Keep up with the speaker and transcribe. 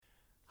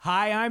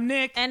Hi, I'm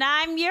Nick. And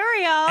I'm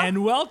Uriel.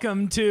 And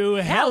welcome to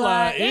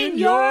Hella in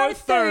Your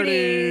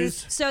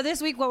 30s. So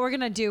this week, what we're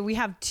going to do, we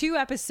have two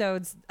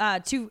episodes,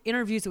 two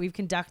interviews that we've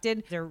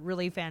conducted. They're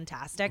really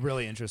fantastic.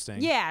 Really interesting.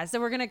 Yeah,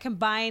 so we're going to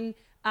combine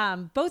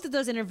both of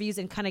those interviews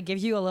and kind of give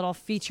you a little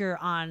feature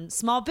on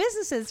small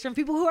businesses from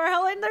people who are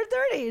hella in their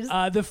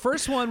 30s. The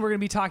first one, we're going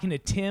to be talking to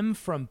Tim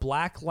from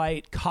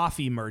Blacklight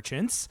Coffee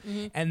Merchants.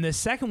 Mm-hmm. And the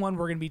second one,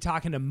 we're going to be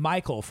talking to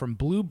Michael from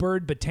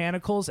Bluebird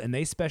Botanicals, and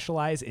they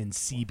specialize in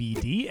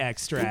CBD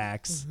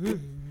extracts.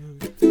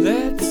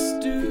 Let's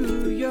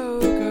do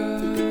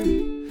yoga.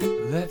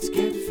 Let's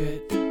get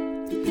fit.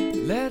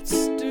 Let's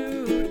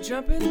do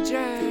jumping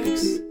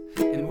jacks,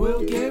 and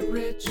we'll get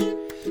rich.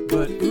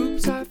 But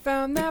oops, I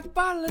found that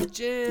bottle of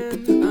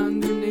gin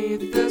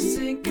underneath the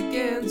sink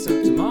again.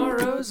 So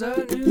tomorrow's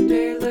a new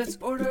day. Let's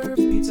order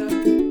pizza.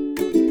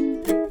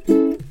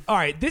 All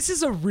right, this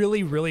is a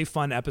really, really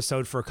fun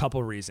episode for a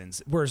couple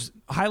reasons. We're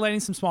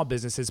highlighting some small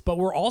businesses, but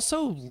we're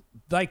also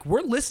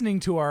we're listening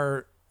to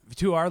our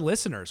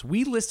listeners.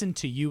 We listen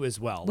to you as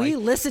well. We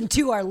listen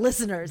to our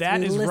listeners.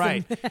 That is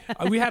right.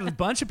 We had a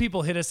bunch of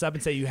people hit us up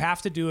and say, you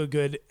have to do a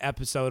good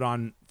episode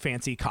on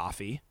fancy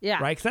coffee.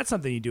 Yeah. Right? Because that's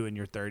something you do in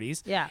your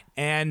 30s. Yeah.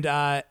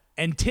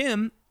 And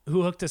Tim,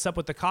 who hooked us up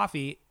with the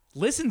coffee,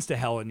 listens to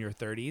Hell in Your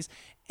 30s.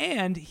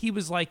 And he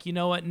was like, you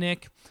know what,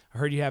 Nick? I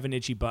heard you have an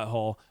itchy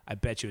butthole. I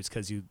bet you it's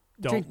because you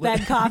don't drink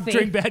bad coffee.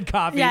 Drink bad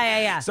coffee.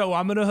 Yeah. So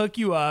I'm going to hook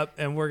you up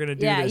and we're going to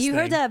do this Yeah, you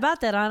thing. heard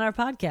about that on our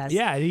podcast.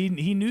 Yeah,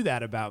 he knew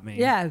that about me.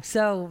 Yeah,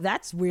 so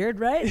that's weird,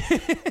 right?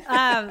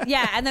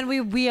 And then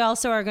we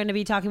also are going to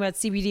be talking about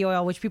CBD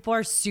oil, which people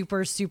are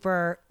super,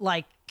 super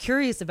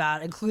curious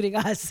about, including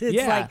us.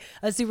 It's like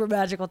a super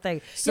magical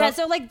thing. So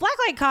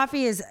Blacklight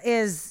Coffee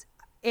is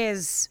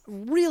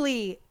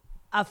really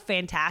a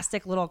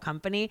fantastic little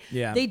company.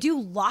 Yeah. They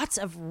do lots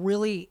of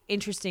really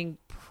interesting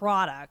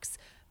products.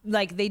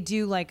 Like they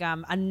do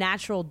a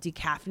natural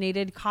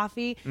decaffeinated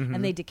coffee, mm-hmm.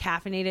 and they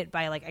decaffeinate it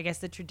by I guess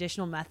the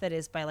traditional method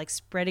is by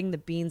spreading the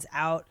beans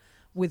out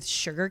with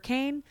sugar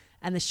cane,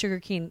 and the sugar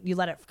cane, you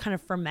let it kind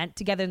of ferment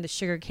together, and the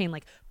sugar cane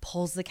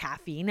pulls the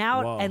caffeine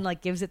out. Whoa.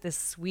 And gives it this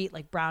sweet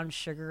brown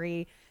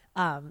sugary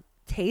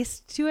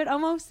taste to it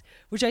almost,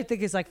 which I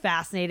think is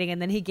fascinating.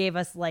 And then he gave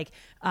us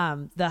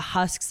the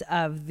husks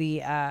of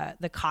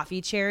the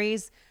coffee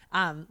cherries,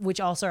 which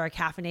also are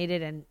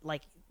caffeinated and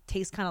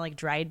taste kind of like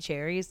dried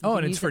cherries. Oh,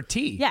 and it's for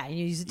tea. Yeah, and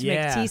you use it to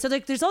make tea. So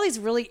there's all these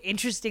really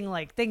interesting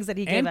things that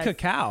he gave us. And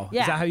cacao.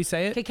 Yeah. Is that how you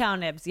say it? Cacao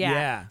nibs.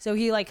 Yeah. So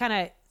he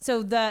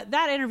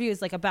that interview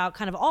is about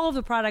kind of all of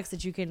the products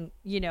that you can,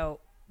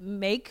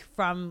 make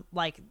from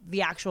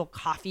the actual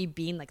coffee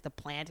bean, the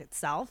plant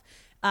itself.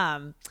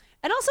 And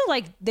also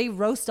they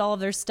roast all of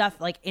their stuff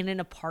in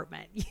an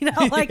apartment,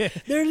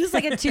 they're just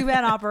a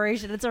 2-man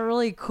operation. It's a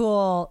really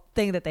cool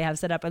thing that they have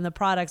set up, and the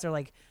products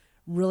are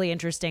really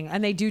interesting,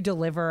 and they do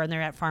deliver, and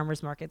they're at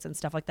farmers markets and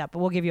stuff like that, but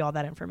we'll give you all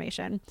that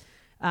information.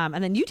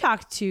 And then you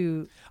talked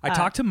to I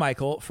talked to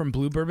Michael from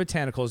Bluebird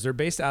Botanicals. They're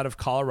based out of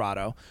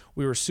Colorado.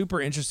 We were super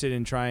interested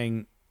in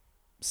trying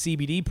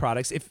CBD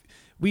products. If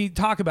we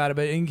talk about it,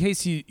 but in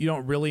case you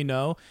don't really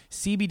know,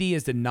 CBD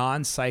is the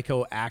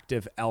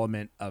non-psychoactive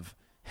element of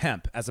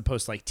hemp as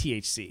opposed to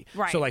THC.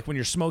 Right. So when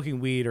you're smoking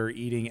weed or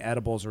eating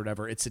edibles or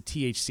whatever, it's the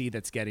THC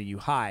that's getting you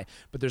high.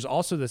 But there's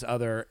also this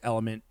other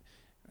element,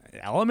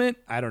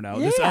 I don't know,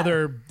 this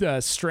other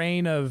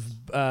strain of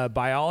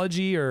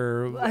biology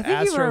or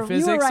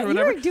astrophysics you were right. or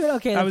whatever. You were doing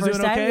okay. I was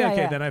doing okay. Yeah,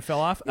 okay, then I fell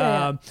off.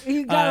 Yeah.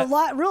 You got a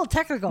lot real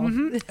technical,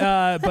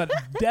 but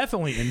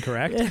definitely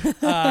incorrect.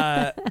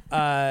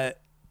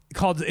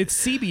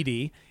 It's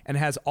CBD and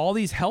has all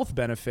these health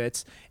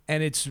benefits,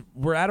 and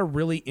we're at a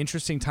really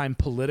interesting time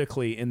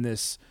politically in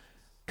this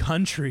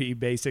country,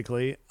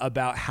 basically,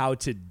 about how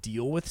to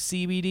deal with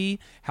CBD,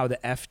 how the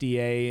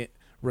FDA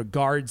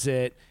regards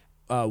it,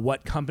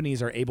 what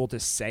companies are able to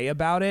say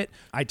about it.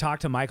 I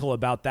talked to Michael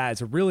about that.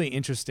 It's a really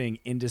interesting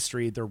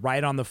industry. They're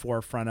right on the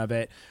forefront of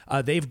it.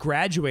 They've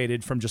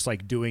graduated from just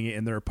doing it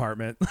in their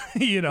apartment.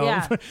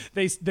 Yeah.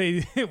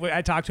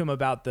 I talked to him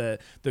about the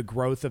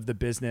growth of the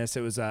business.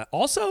 It was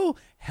also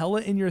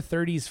Hella in Your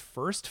 30s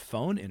first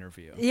phone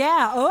interview.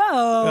 Yeah.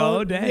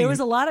 Oh, dang. There was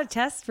a lot of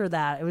tests for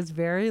that. It was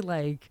very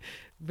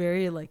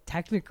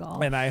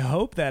technical. And I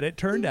hope that it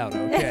turned out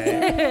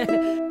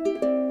okay.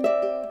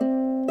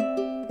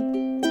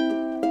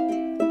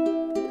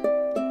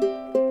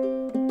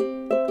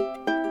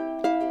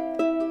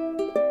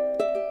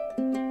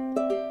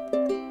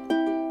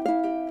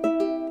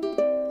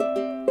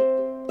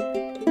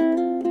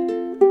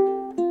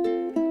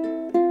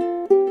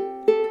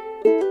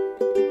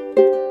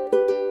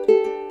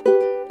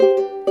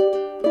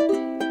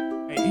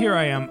 Here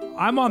I am.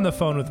 I'm on the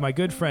phone with my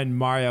good friend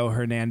Mario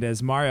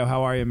Hernandez. Mario,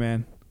 how are you,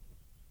 man?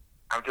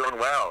 I'm doing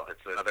well.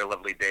 It's another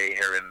lovely day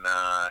here in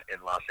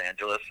Los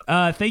Angeles.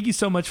 Thank you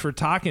so much for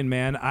talking,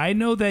 man. I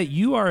know that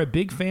you are a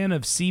big fan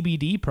of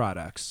CBD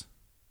products.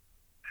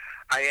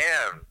 I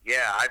am.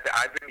 Yeah,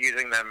 I've been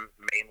using them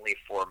mainly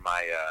for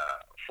my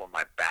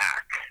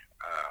back.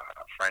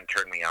 A friend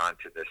turned me on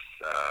to this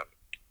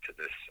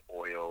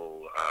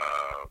oil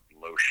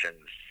lotion lotion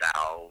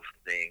salve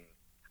thing,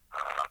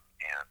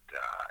 and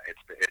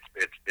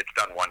it's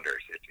done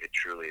wonders. It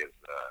truly has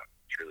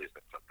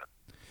been something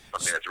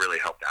that's really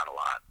helped out a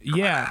lot.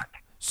 Yeah.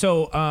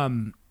 So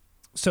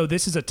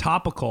this is a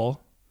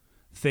topical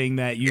thing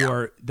that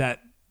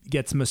that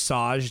gets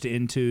massaged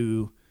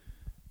into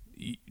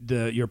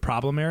your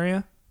problem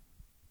area.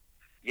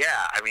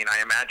 Yeah, I mean,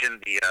 I imagine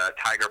the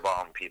Tiger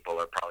Balm people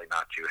are probably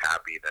not too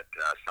happy that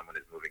someone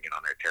is moving in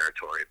on their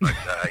territory. But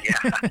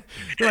yeah,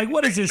 they're like,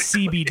 "What is this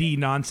CBD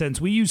nonsense?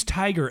 We use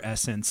tiger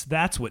essence.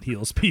 That's what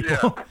heals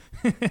people."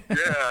 Yeah,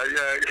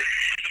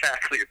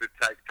 exactly. The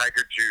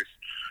tiger juice.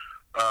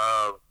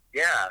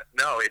 Yeah,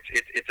 no,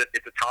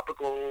 it's a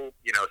topical,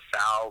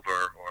 salve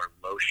or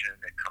lotion.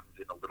 It comes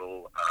in a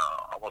little,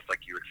 almost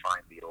like you would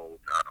find the old.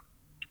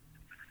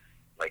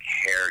 Like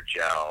hair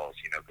gels,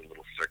 the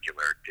little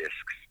circular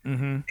discs,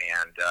 and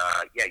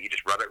you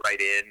just rub it right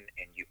in,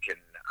 and you can,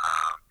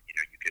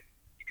 you could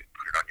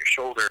put it on your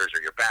shoulders or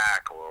your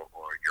back or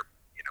your,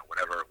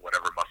 whatever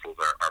muscles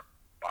are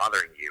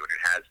bothering you, and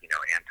it has,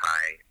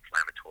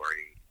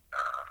 anti-inflammatory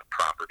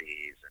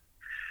properties, and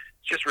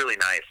it's just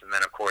really nice. And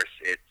then of course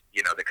it,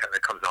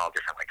 it comes in all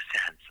different like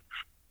scents,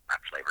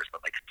 not flavors, but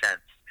like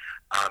scents,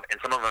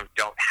 and some of them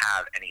don't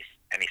have any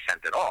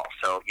scent at all.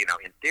 So, in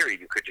theory,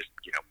 you could just,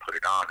 put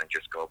it on and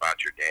just go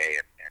about your day.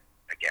 And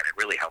again, it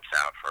really helps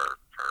out for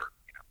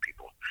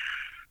people,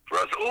 for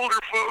us older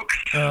folks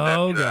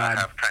that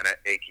have kind of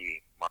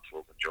achy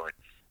muscles and joints.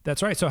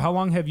 That's right. So how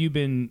long have you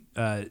been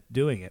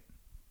doing it?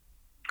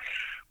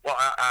 Well,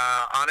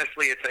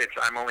 honestly,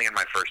 I'm only in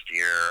my first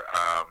year.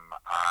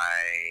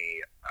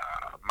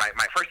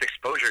 My first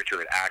exposure to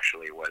it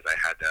actually was I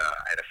had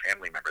a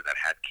family member that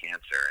had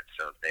cancer, and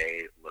so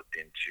they looked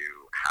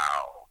into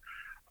how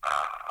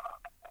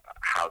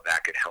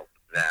that could help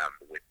them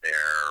with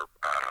their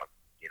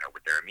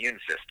with their immune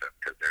system,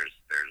 because there's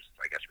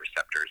I guess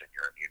receptors in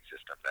your immune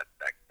system that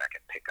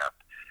can pick up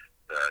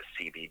the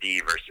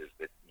CBD versus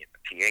the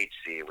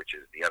THC, which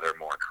is the other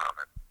more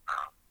common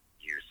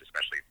use,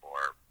 especially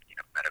for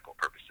medical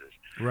purposes.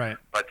 Right.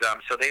 But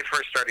so they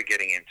first started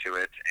getting into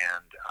it,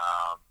 and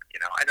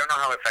I don't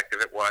know how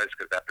effective it was,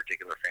 because that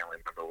particular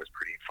family member was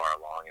pretty far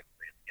along in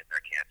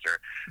their cancer.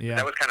 Yeah.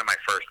 That was kind of my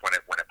first when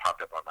it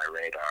popped up on my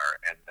radar,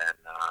 and then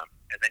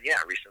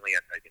recently,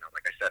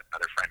 like I said,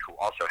 another friend who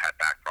also had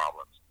back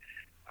problems,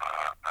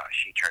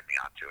 she turned me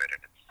onto it,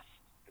 and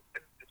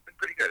it's been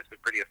pretty good. It's been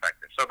pretty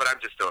effective. So, but I'm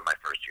just still in my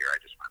first year. I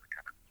just finally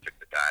kind of took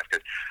the dive,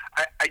 because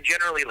I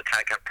generally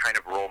kind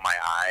of roll my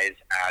eyes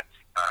at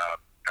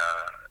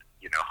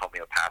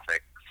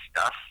homeopathic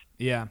stuff.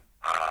 Yeah.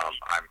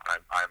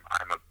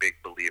 I'm a big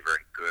believer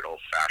in good old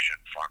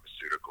fashioned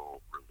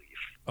pharmaceutical relief.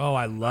 Oh,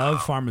 I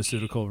love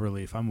pharmaceutical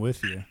relief. I'm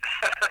with you.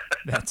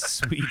 That's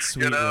sweet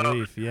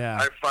relief. Yeah.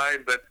 I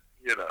find that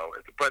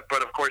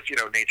but of course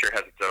nature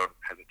has its own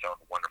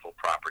wonderful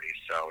properties.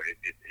 So it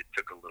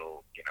took a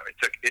little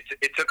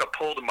it took a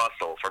pulled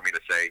muscle for me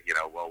to say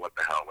well, what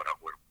the hell, what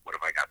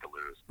have I got to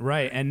lose?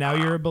 Right, and now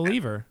you're a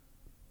believer.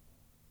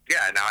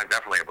 Yeah, now I'm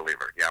definitely a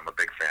believer. Yeah, I'm a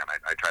big fan.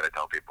 I try to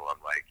tell people,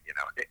 I'm like,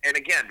 and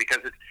again, because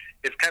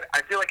it's kind of,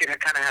 I feel like it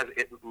kind of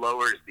it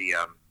lowers the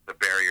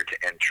barrier to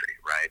entry,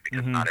 right?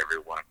 Because not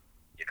everyone,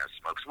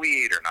 smokes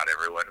weed, or not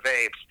everyone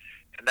vapes,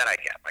 and that I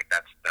get. Like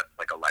that's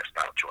like a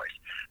lifestyle choice.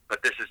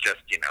 But this is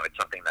just, it's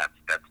something that's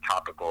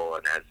topical,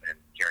 and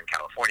here in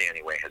California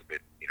anyway, has been,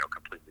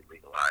 completely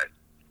legalized.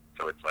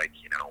 So it's like,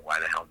 why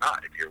the hell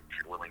not? If you're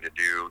willing to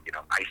do,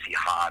 Icy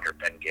Hot or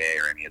Bengay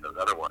or any of those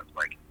other ones,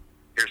 like,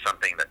 here's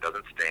something that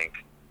doesn't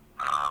stink,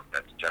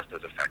 that's just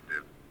as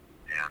effective,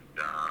 and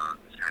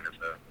it's kind of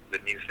the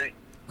new thing.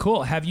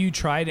 Cool. Have you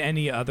tried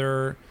any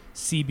other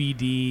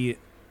CBD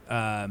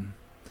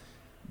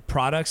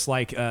products,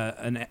 like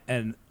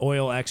an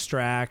oil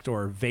extract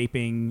or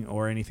vaping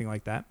or anything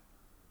like that?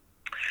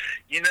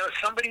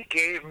 Somebody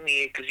gave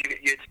me, because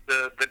it's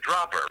the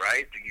dropper,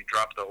 right? Do you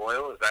drop the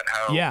oil? Is that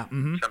how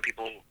some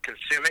people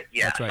consume it?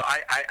 Yeah. That's right. So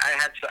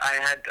I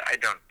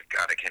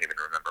can't even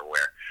remember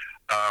where.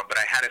 But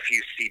I had a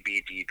few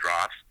CBD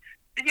drops.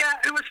 Yeah,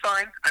 it was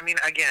fine. I mean,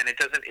 again, it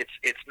doesn't.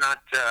 It's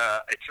not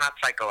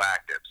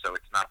psychoactive, so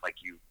it's not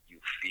like you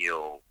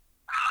feel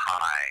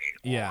high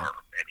or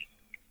any.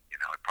 It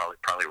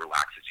probably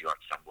relaxes you on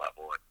some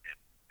level, and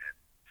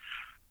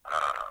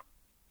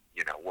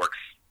works.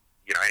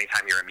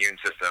 Anytime your immune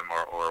system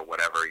or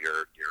whatever,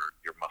 your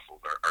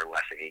muscles are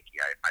less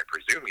achy. I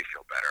presume you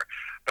feel better,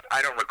 but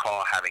I don't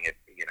recall having it.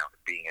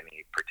 Being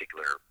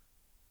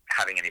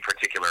having any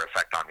particular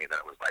effect on me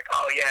that was like,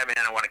 oh yeah,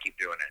 man, I want to keep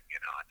doing it.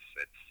 It's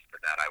for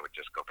that I would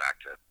just go back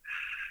to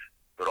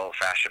good old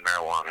fashioned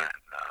marijuana,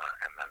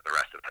 and then the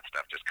rest of that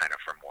stuff just kind of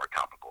for more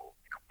topical,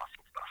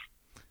 muscle stuff.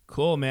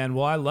 Cool, man.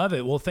 Well, I love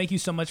it. Well, thank you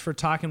so much for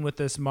talking with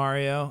us,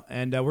 Mario.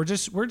 And we're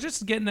just trying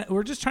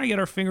to get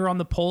our finger on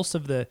the pulse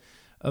of the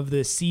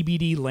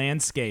CBD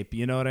landscape.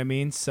 You know what I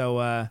mean? So,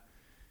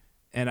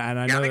 and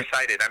I know I'm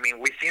excited. I mean,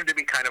 we seem to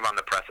be kind of on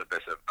the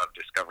precipice of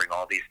discovering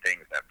all these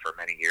things that for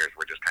many years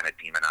were just kind of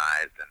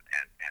demonized, and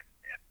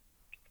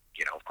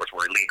of course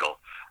we're illegal.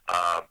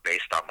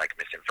 based on like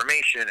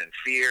misinformation and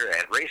fear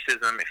and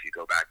racism. If you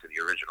go back to the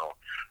original,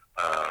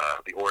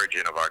 the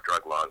origin of our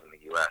drug laws in the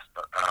U.S.,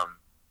 but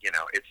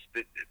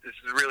this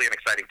is really an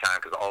exciting time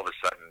because all of a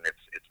sudden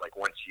it's like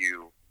once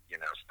you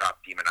stop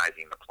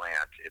demonizing the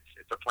plant,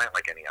 it's a plant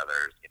like any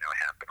other,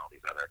 hemp and all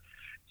these other.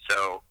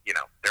 So,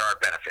 there are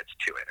benefits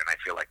to it, and I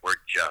feel like we're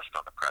just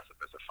on the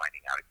precipice of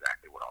finding out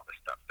exactly what all this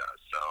stuff does.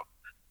 So,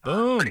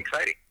 boom, pretty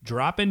exciting.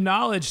 Dropping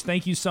knowledge.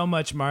 Thank you so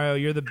much, Mario.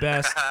 You're the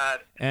best,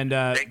 and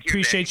Thank you,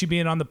 appreciate Nick. you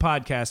being on the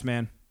podcast,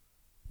 man.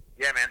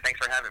 Yeah, man.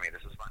 Thanks for having me.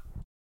 This was fun.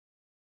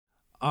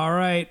 All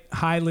right.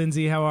 Hi,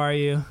 Lindsay. How are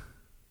you?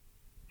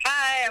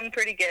 Hi, I'm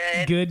pretty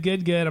good.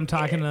 Good. I'm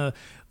talking to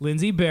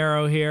Lindsay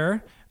Barrow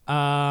here.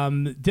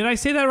 Did I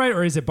say that right,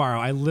 or is it Barrow?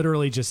 I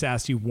literally just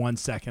asked you 1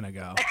 second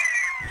ago.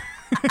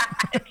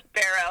 It's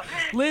Barrow.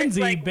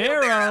 Lindsay It's like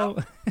Barrow.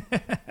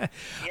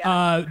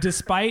 Yeah.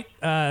 Despite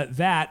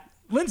that,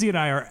 Lindsay and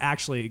I are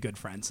actually good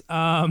friends.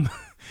 And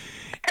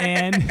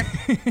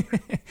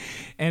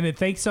and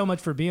thanks so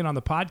much for being on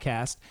the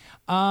podcast.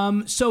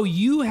 So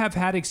you have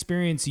had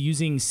experience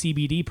using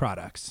CBD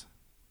products.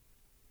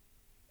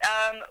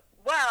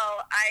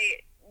 Well, I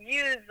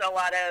use a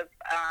lot of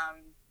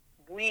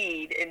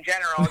weed in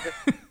general, just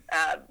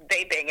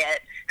vaping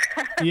it.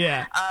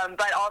 Yeah.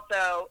 But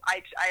also,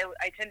 I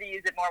tend to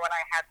use it more when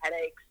I have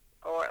headaches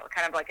or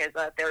kind of like as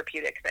a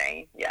therapeutic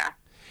thing. Yeah.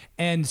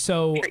 And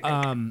so,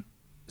 Treatment.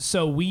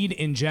 so weed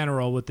in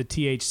general with the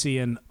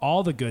THC and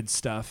all the good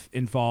stuff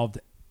involved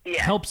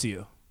helps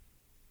you.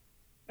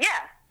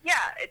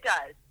 Yeah, it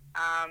does.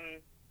 I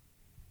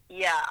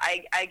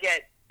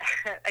get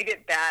I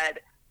get bad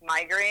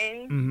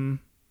migraines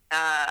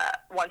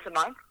once a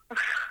month,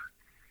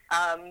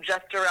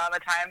 just around the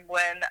time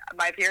when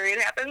my period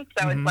happens.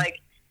 So it's like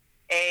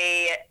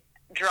a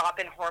drop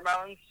in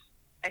hormones,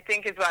 I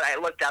think is what I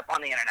looked up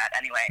on the internet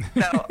anyway.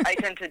 So I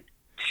tend to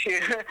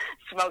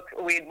smoke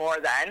weed more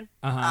then,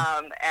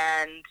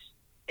 and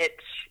it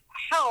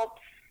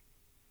helps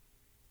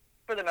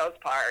for the most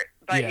part.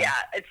 But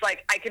yeah, it's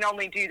like I can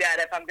only do that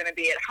if I'm going to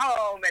be at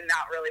home and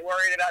not really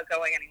worried about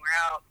going anywhere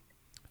else.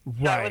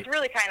 So I was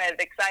really kind of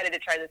excited to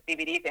try the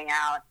CBD thing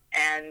out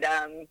and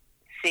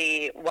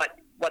see what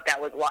that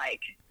was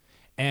like.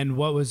 And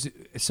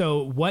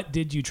what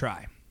did you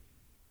try?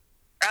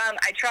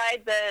 I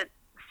tried the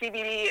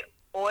CBD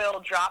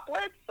oil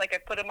droplets. Like I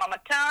put them on my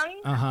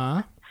tongue.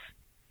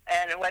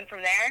 And it went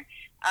from there.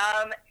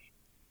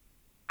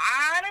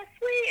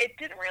 Honestly, it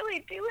didn't really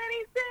do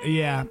anything.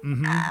 Yeah.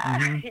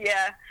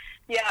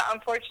 Yeah,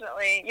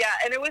 unfortunately. Yeah,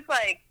 and it was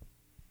like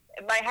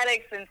my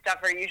headaches and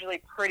stuff are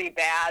usually pretty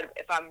bad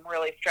if I'm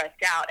really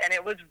stressed out, and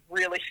it was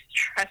really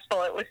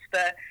stressful. It was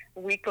the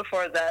week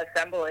before the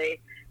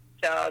assembly,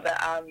 so the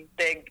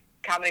big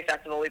comedy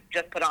festival we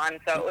just put on,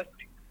 so it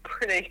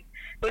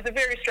was a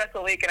very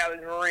stressful week, and I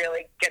was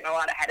really getting a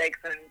lot of headaches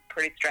and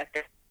pretty stressed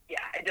out. Yeah,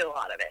 I did a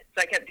lot of it,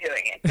 so I kept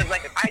doing it. Because,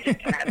 like, I just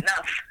can't have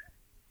enough.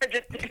 I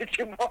just needed to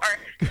do more,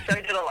 so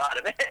I did a lot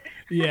of it.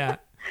 Yeah.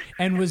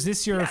 And was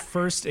this your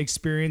first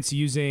experience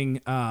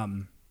using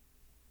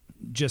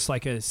just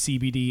like a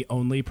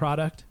CBD-only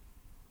product?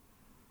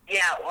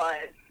 Yeah, it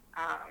was.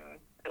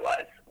 It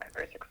was my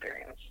first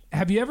experience.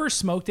 Have you ever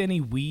smoked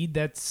any weed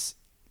that's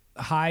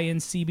high in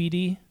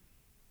CBD?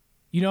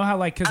 You know how,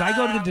 like, because I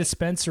go to the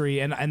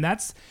dispensary, and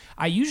that's,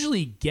 I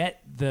usually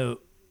get the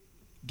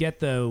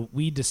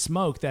weed to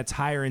smoke that's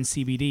higher in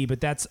CBD,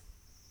 but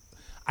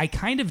I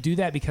kind of do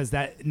that because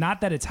not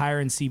that it's higher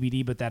in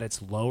CBD, but that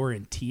it's lower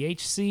in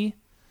THC.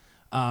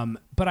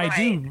 But I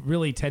do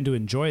really tend to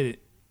enjoy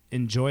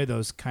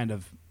those kind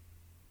of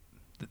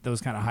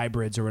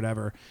hybrids or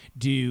whatever.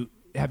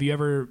 Have you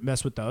ever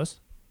messed with those?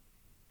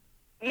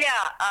 Yeah.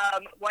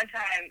 One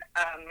time,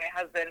 my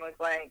husband was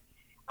like,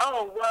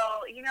 "Oh,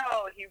 well, he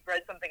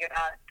read something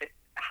about the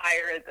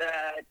higher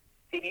the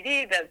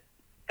CBD, the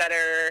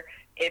better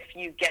if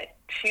you get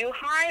too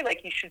high.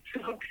 Like you should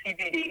smoke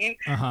CBD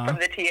from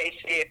the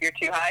THC if you're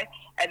too high,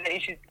 and then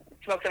you should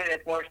smoke something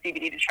that's more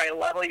CBD to try to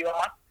level you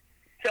off."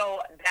 So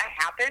that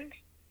happened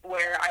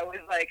where I was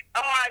like,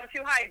 "Oh, I'm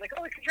too high." He's like,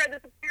 "Oh, we can try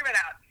this experiment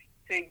out."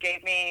 So he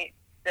gave me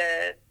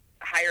the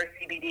higher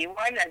CBD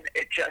one, and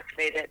it just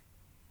made it.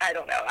 I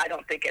don't know. I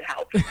don't think it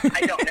helped.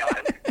 I don't know.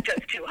 I was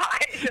just too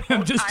high.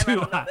 I'm just too I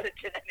don't high. know that it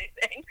did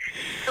anything.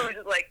 So it was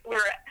just like,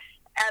 we're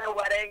at a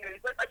wedding, and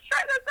he's like, "Let's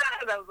try this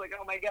out." And I was like,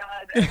 "Oh my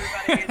God."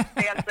 Everybody is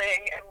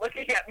dancing and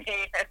looking at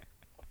me and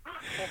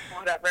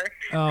whatever.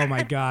 Oh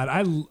my God.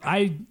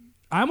 I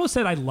almost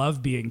said I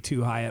love being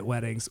too high at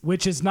weddings,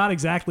 which is not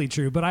exactly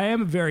true, but I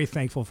am very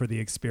thankful for the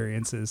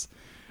experiences.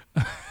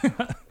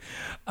 Yeah,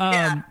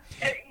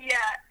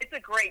 it's a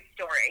great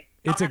story.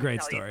 It's I'll a great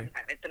have to tell you story.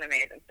 sometime. It's an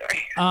amazing story.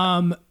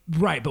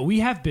 Right, but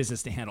we have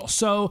business to handle.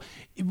 So,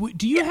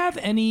 do you have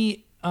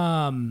any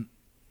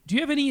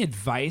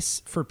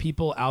advice for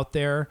people out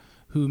there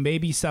who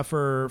maybe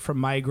suffer from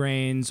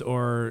migraines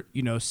or,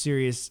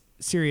 serious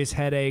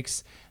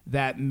headaches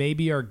that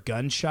maybe are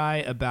gun shy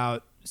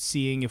about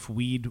seeing if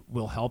weed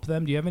will help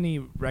them? Do you have any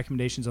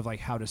recommendations of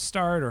like how to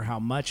start or how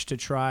much to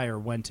try or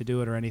when to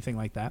do it or anything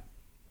like that?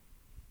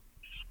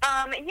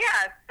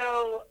 Yeah.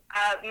 So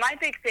my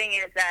big thing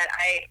is that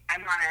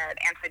I'm on an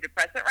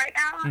antidepressant right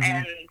now,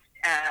 and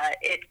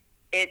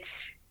it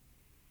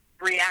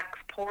reacts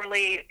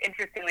poorly,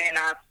 interestingly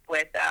enough,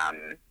 with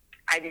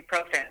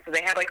ibuprofen. So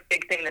they have like a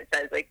big thing that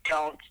says like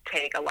don't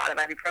take a lot of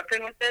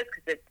ibuprofen with this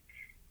because it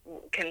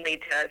can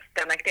lead to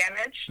stomach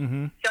damage.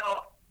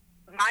 So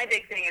my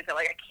big thing is that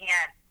like I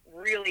can't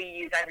really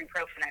use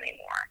ibuprofen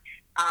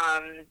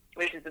anymore,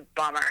 which is a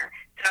bummer.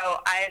 So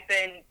I've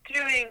been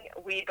doing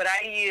weed, but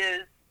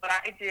what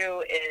I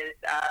do is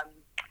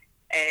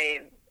a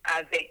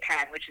vape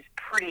pen, which is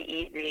pretty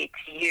easy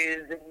to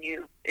use, and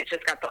it's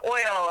just got the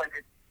oil, and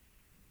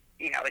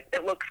it's,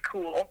 it looks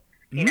cool.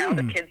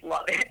 The kids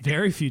love it.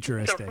 Very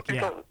futuristic.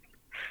 So,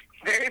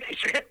 very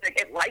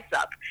futuristic. It lights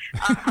up.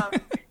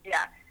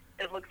 Yeah,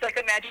 it looks like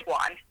a magic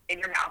wand in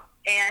your mouth,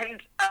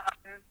 and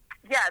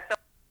so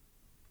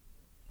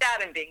that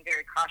and being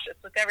very cautious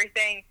with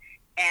everything,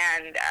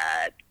 and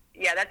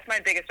that's my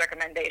biggest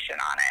recommendation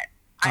on it.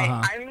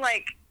 I'm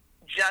like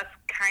just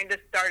kind of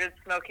started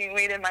smoking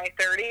weed in my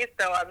 30s,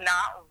 so I'm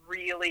not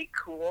really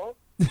cool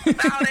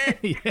about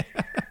it.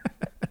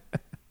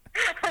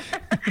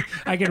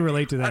 I can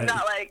relate to that. I'm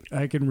not like,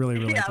 I can really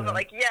relate to that. Yeah, but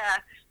like,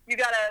 you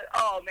gotta,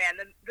 oh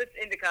man, this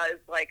indica is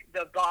like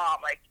the bomb,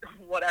 like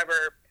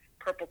whatever,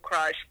 Purple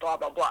Crush, blah,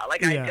 blah, blah.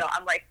 Like,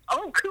 I'm like,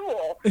 oh,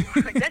 cool.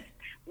 Like, that's,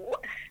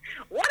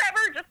 whatever,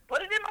 just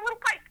put it in my little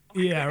pipe.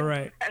 Yeah,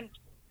 right. That's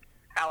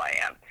how I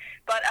am.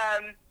 But,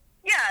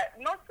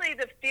 mostly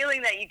the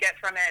feeling that you get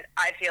from it,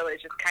 I feel,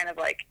 is just kind of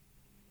like,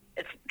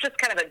 it's just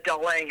kind of a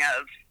dulling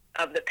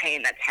of the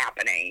pain that's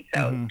happening.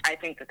 So I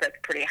think that's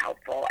pretty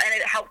helpful. And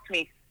it helps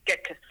me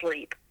get to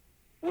sleep,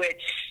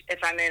 which if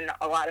I'm in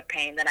a lot of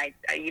pain, then I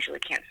usually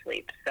can't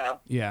sleep. So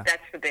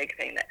that's the big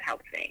thing that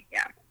helps me.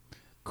 Yeah.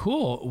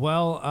 Cool.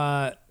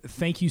 Well,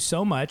 thank you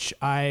so much.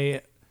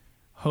 I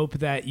hope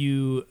that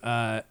you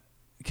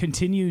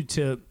continue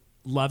to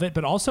love it,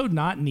 but also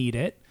not need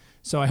it.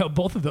 So I hope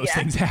both of those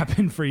things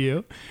happen for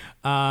you.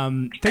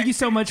 Thank you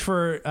so much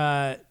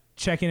for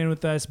checking in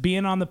with us,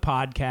 being on the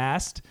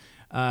podcast.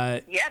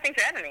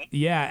 Thanks for having me.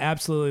 Yeah,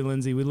 absolutely,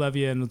 Lindsay. We love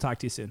you, and we'll talk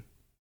to you soon.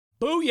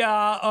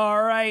 Booyah!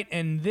 All right,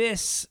 and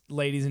this,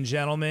 ladies and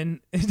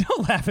gentlemen,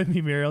 don't laugh at me,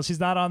 Muriel. She's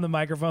not on the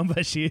microphone,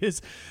 but she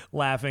is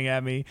laughing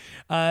at me.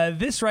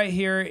 This right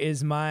here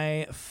is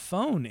my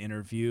phone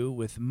interview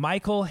with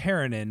Michael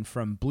Harrinan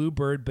from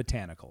Bluebird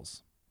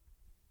Botanicals.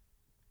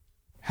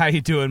 How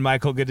you doing,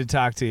 Michael? Good to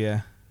talk to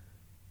you.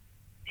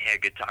 Yeah,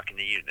 good talking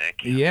to you,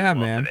 Nick. Yeah,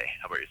 man. Today.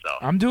 How about yourself?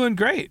 I'm doing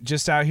great.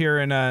 Just out here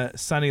in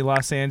sunny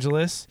Los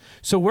Angeles.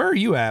 So where are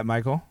you at,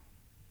 Michael?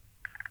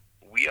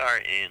 We are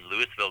in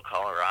Louisville,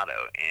 Colorado,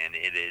 and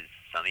it is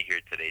sunny here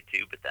today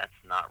too, but that's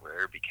not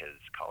rare because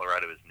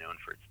Colorado is known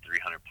for its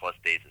 300-plus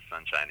days of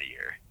sunshine a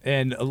year.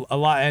 And a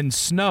lot, and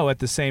snow at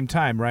the same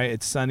time, right?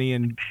 It's sunny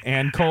and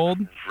cold?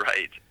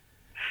 Right.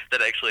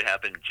 That actually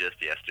happened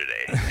just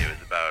yesterday. It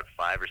was about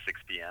 5 or 6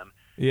 p.m.,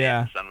 yeah.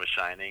 And the sun was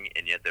shining,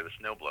 and yet there was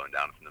snow blowing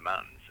down from the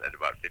mountains at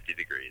about 50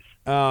 degrees.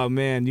 Oh,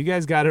 man, you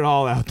guys got it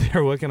all out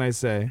there. What can I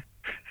say?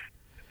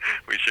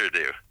 We sure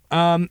do.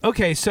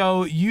 Okay,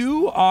 so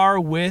you are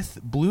with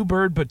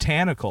Bluebird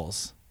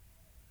Botanicals.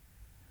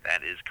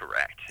 That is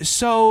correct.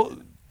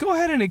 So go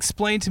ahead and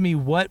explain to me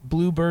what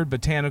Bluebird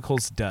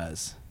Botanicals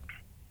does.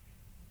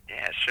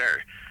 Yeah,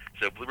 sure.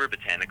 So Bluebird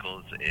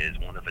Botanicals is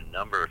one of a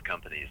number of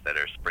companies that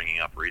are springing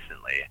up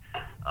recently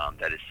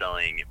that is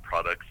selling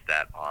products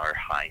that are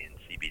high in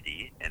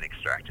CBD and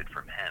extracted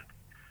from hemp.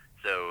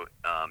 So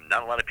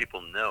not a lot of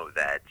people know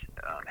that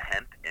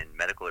hemp and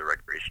medical or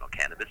recreational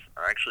cannabis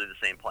are actually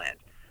the same plant.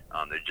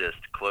 They're just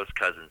close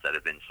cousins that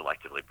have been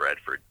selectively bred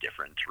for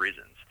different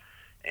reasons.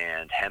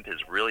 And hemp has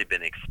really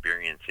been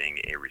experiencing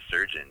a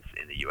resurgence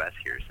in the U.S.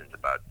 here since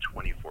about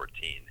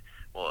 2014.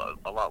 Well,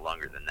 a lot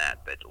longer than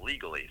that, but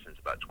legally since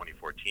about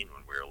 2014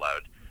 when we were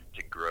allowed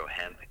to grow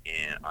hemp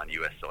on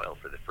U.S. soil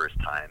for the first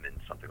time in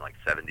something like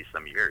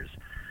 70-some years.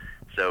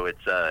 So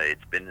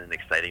it's been an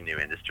exciting new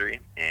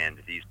industry, and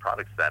these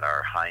products that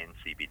are high in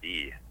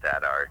CBD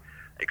that are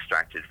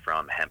extracted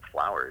from hemp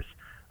flowers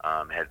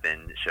have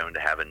been shown to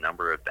have a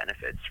number of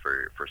benefits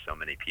for so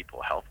many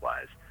people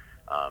health-wise.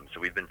 So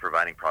we've been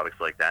providing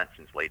products like that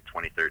since late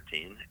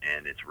 2013,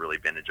 and it's really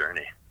been a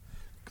journey.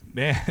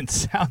 Man, it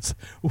sounds...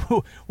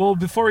 Well,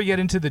 before we get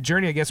into the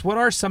journey, I guess, what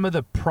are some of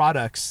the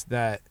products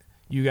that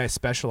you guys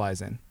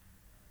specialize in?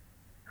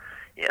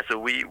 Yeah, so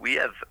we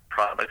have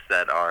products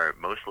that are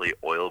mostly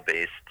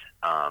oil-based,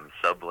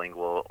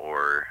 sublingual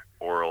or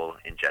oral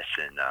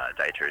ingestion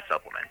dietary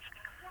supplements.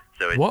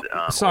 So it's,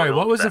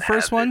 what was the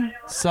first one?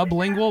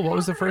 Sublingual? What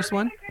was the first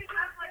one?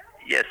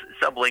 Yes,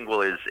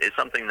 sublingual is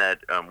something that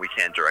we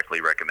can't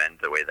directly recommend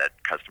the way that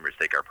customers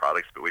take our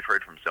products, but we've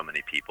heard from so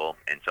many people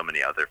and so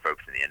many other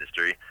folks in the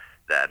industry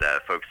that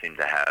folks seem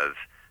to have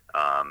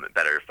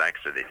better effects,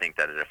 or they think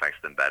that it affects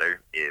them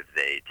better if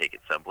they take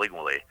it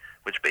sublingually,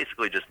 which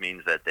basically just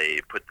means that they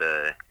put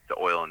the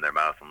oil in their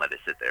mouth and let it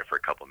sit there for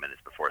a couple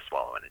minutes before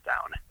swallowing it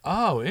down.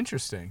 Oh,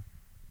 interesting.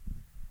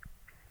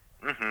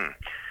 Mm-hmm.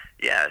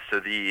 Yeah, so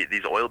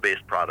these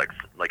oil-based products,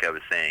 like I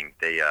was saying,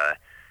 they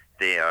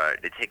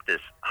they take this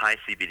high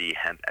CBD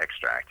hemp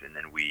extract, and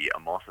then we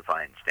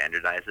emulsify and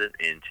standardize it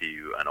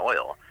into an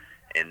oil.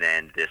 And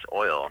then this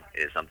oil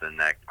is something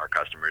that our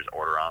customers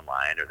order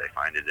online, or they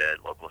find it at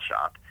a local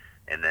shop,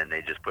 and then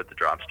they just put the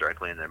drops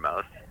directly in their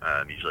mouth,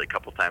 usually a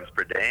couple times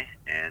per day,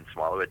 and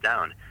swallow it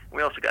down.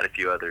 We also got a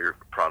few other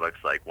products,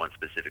 like one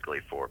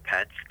specifically for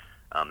pets,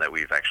 that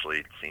we've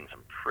actually seen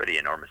some pretty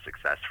enormous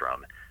success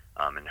from,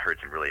 and heard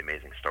some really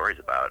amazing stories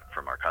about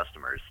from our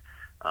customers.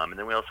 And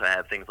then we also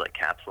have things like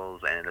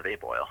capsules and the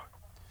vape oil.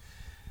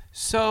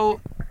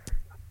 So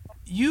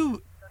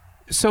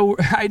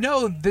I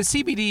know the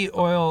CBD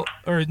oil,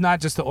 or not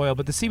just the oil,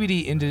 but the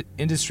CBD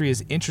industry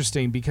is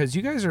interesting because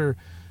you guys are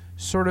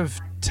sort of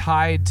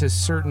tied to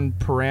certain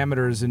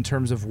parameters in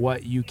terms of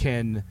what you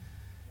can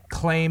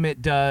claim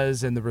it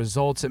does and the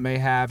results it may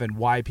have and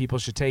why people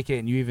should take it.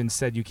 And you even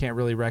said you can't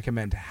really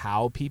recommend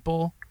how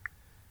people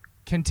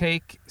can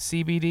take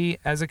CBD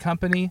as a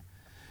company.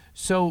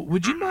 So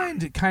would you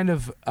mind kind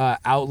of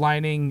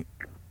outlining,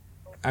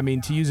 I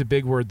mean, to use a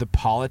big word, the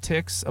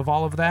politics of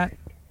all of that?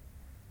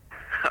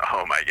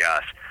 Oh my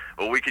gosh.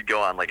 Well, we could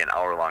go on like an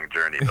hour-long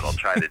journey, but I'll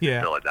try to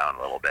distill it down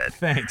a little bit.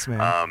 Thanks,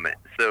 man.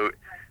 So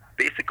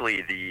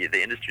basically,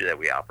 the industry that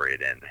we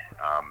operate in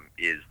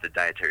is the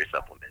dietary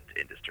supplement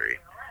industry.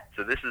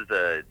 So this is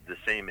the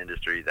same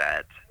industry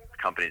that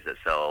companies that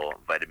sell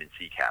vitamin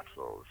C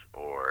capsules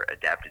or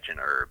adaptogen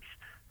herbs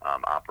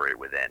operate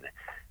within.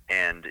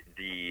 And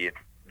the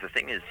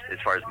thing is, as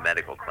far as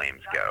medical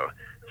claims go,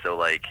 so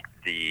like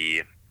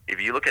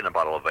if you look at a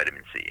bottle of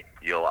vitamin C,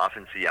 you'll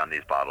often see on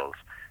these bottles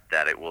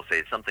that it will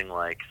say something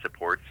like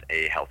supports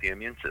a healthy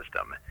immune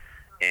system.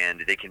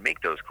 And they can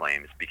make those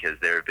claims because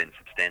there have been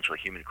substantial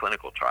human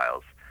clinical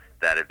trials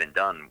that have been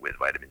done with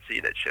vitamin C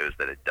that shows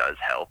that it does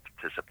help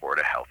to support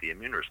a healthy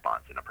immune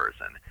response in a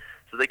person.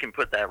 So they can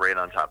put that right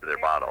on top of their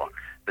bottle.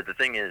 But the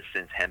thing is,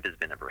 since hemp has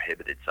been a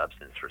prohibited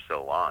substance for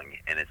so long,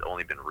 and it's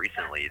only been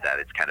recently that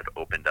it's kind of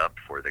opened up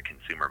for the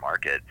consumer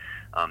market,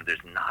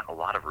 there's not a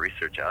lot of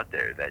research out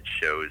there that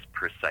shows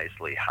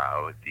precisely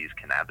how these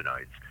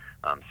cannabinoids,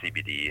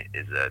 CBD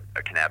is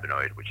a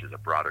cannabinoid, which is a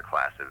broader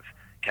class of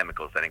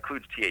chemicals that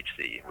includes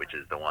THC, which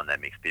is the one that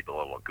makes people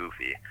a little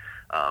goofy.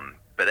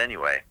 But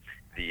anyway,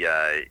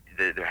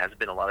 there has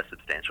been a lot of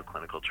substantial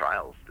clinical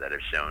trials that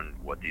have shown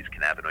what these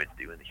cannabinoids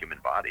do in the human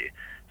body.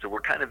 So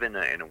we're kind of in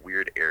a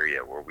weird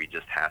area where we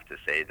just have to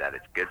say that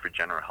it's good for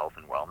general health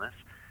and wellness,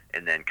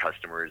 and then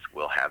customers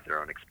will have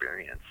their own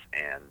experience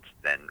and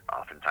then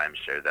oftentimes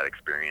share that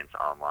experience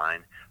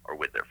online or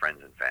with their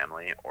friends and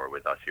family or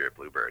with us here at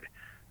Bluebird.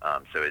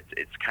 So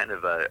it's kind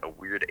of a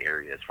weird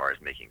area as far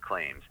as making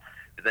claims.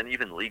 But then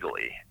even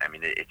legally, I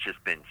mean, it's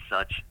just been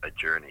such a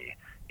journey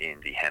in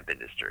the hemp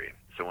industry.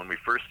 So when we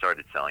first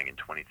started selling in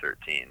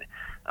 2013,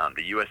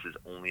 the U.S. is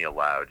only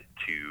allowed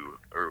to,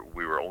 or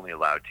we were only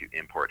allowed to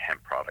import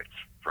hemp products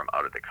from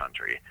out of the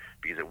country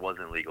because it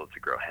wasn't legal to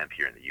grow hemp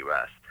here in the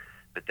U.S.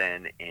 But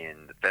then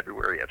in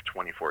February of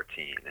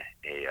 2014,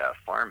 a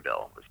farm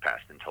bill was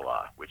passed into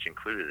law, which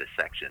included a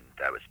section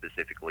that was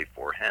specifically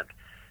for hemp,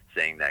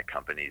 saying that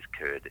companies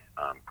could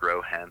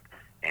grow hemp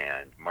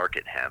and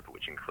market hemp,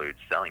 which includes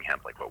selling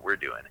hemp like what we're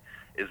doing,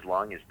 as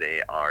long as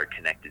they are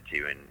connected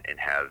to and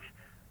have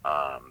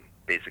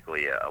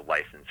basically a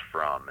license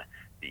from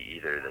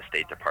either the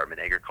State Department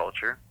of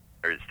Agriculture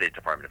or the State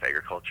Department of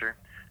Agriculture.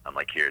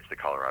 Like here, it's the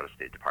Colorado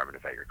State Department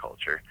of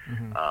Agriculture.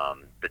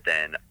 Mm-hmm. But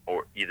then,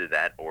 or either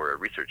that or a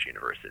research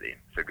university.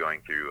 So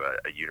going through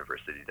a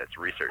university that's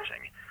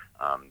researching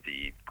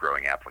the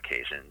growing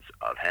applications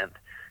of hemp.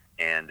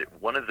 And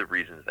one of the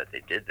reasons that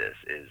they did this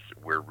is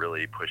we're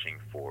really pushing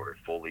for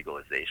full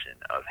legalization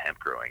of hemp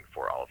growing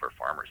for all of our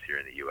farmers here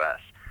in the U.S.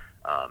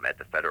 At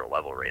the federal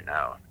level right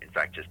now. In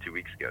fact, just 2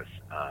 weeks ago,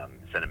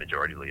 Senate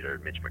Majority Leader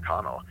Mitch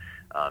McConnell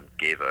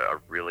gave a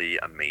really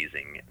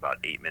amazing,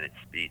 about 8-minute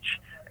speech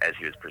as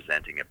he was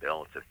presenting a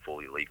bill to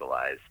fully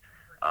legalize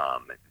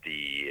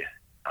the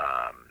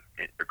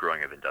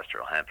growing of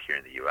industrial hemp here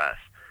in the U.S.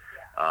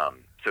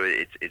 So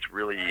it's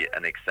really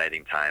an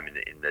exciting time. And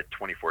in the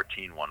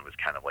 2014 one was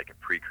kind of like a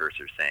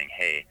precursor saying,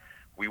 hey,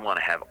 we want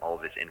to have all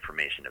this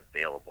information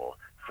available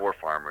for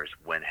farmers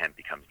when hemp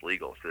becomes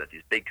legal so that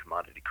these big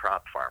commodity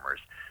crop farmers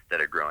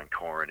that are growing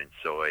corn and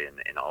soy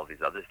and all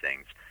these other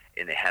things,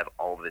 and they have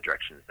all the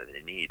directions that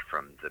they need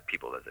from the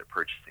people that they're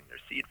purchasing their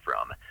seed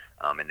from,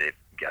 and they've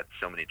got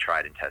so many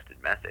tried and tested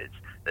methods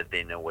that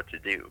they know what to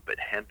do. But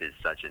hemp is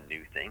such a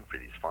new thing for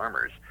these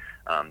farmers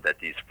that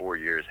these 4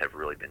 years have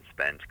really been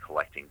spent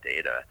collecting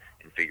data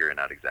and figuring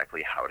out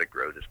exactly how to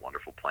grow this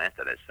wonderful plant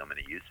that has so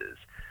many uses.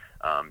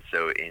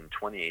 So in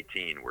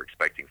 2018, we're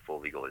expecting full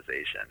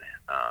legalization,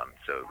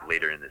 so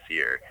later in this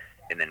year.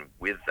 And then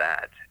with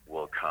that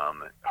will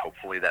come,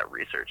 hopefully, that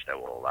research that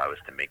will allow us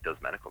to make those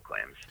medical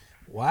claims.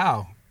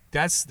 Wow.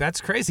 That's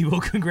crazy. Well,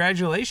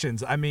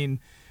 congratulations. I mean,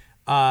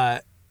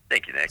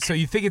 thank you, Nick. So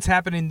you think it's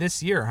happening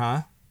this year,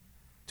 huh?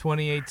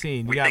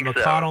 2018. You got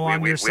McConnell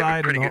on your side. We have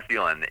a pretty good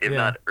feeling, if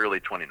not early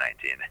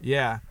 2019.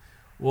 Yeah.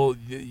 Well,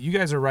 you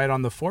guys are right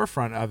on the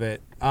forefront of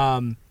it.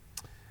 And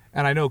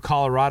I know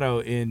Colorado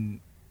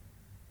in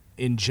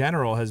in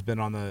general has been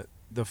on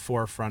the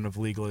forefront of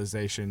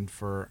legalization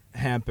for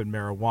hemp and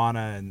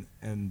marijuana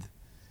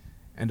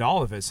and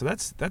all of it. So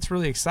that's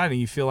really exciting.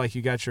 You feel like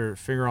you got your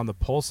finger on the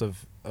pulse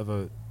of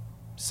a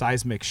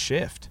seismic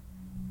shift.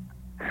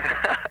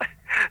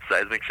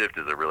 Seismic shift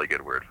is a really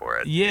good word for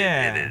it.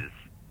 Yeah. It is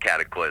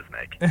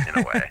cataclysmic in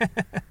a way.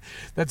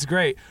 That's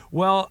great.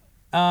 Well,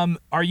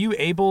 are you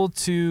able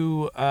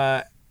to,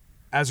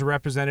 as a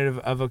representative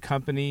of a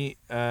company,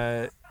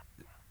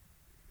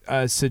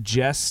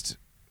 suggest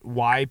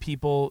why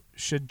people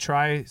should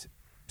try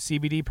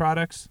CBD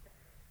products?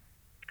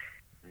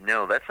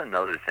 No, that's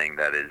another thing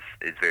that is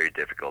very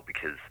difficult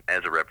because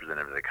as a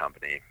representative of the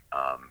company,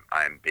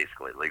 I'm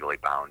basically legally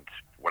bound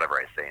whatever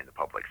I say in the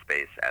public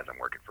space as I'm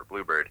working for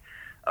Bluebird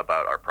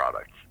about our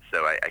products.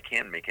 So I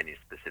can't make any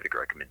specific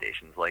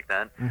recommendations like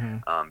that.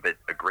 Mm-hmm. But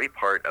a great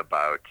part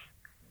about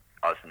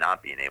us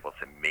not being able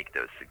to make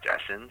those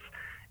suggestions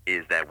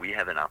is that we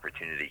have an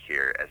opportunity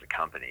here as a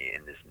company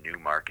in this new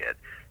market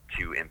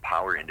to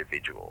empower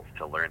individuals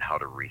to learn how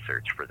to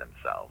research for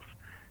themselves.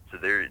 So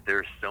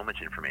there's so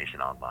much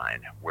information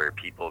online where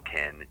people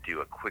can do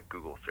a quick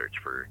Google search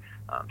for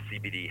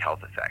CBD health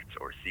effects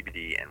or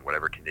CBD and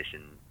whatever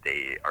condition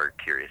they are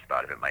curious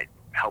about if it might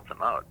help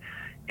them out.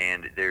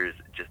 And there's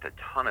just a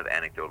ton of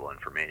anecdotal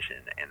information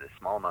and a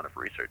small amount of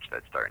research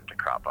that's starting to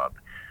crop up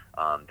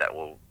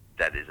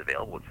that is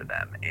available to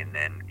them. And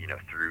then,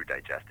 through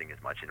digesting as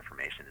much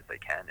information as they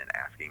can and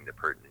asking the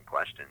pertinent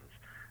questions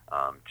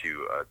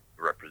to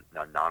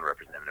a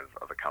non-representative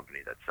of a company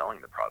that's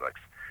selling the products,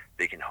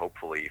 they can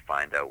hopefully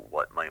find out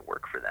what might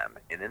work for them,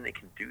 and then they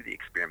can do the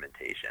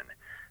experimentation.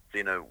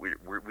 So,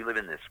 we live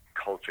in this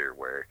culture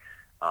where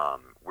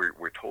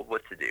we're told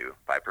what to do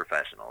by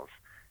professionals,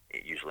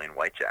 usually in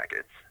white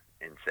jackets,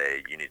 and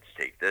say, you need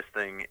to take this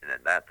thing, and then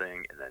that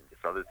thing, and then this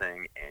other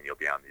thing, and you'll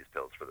be on these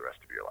pills for the rest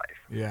of your life.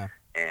 Yeah.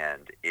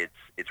 And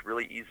it's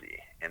really easy,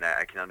 and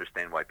I can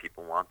understand why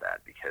people want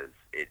that, because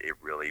it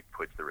really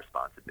puts the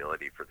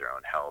responsibility for their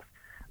own health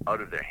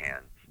out of their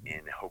hands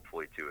and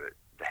hopefully to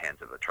the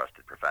hands of a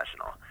trusted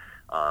professional.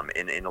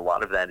 And a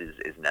lot of that is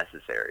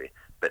necessary,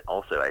 but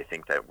also I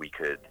think that we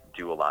could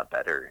do a lot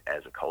better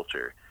as a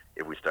culture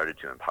if we started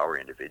to empower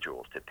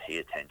individuals to pay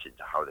attention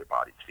to how their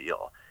bodies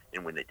feel.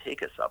 And when they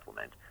take a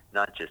supplement,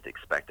 not just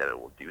expect that it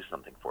will do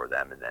something for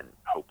them and then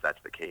hope that's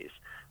the case,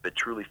 but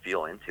truly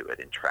feel into it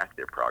and track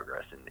their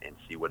progress and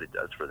see what it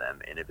does for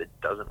them, and if it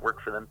doesn't work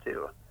for them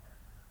too.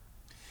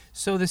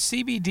 So the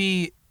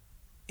CBD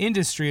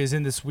industry is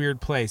in this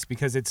weird place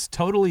because it's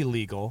totally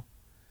legal.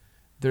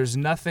 There's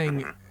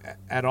nothing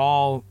at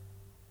all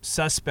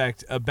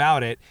suspect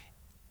about it,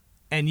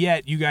 and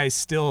yet you guys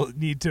still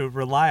need to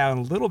rely on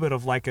a little bit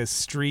of like a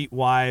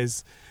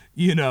streetwise,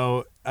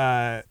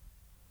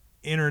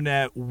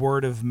 internet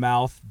word of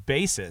mouth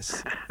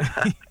basis.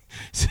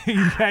 So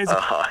you guys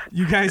are like,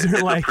 it's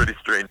a pretty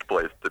strange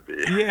place to be.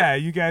 Yeah,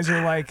 you guys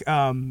are like,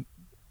 and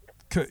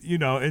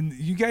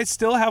you guys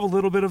still have a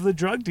little bit of the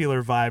drug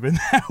dealer vibe in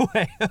that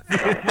way.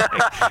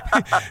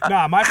 Like,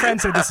 nah, my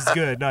friend said this is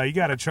good. No, you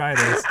got to try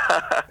this.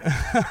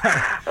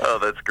 Oh,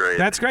 that's great.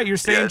 That's great. You're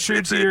staying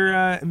true to your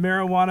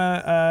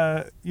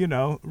marijuana,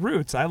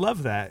 roots. I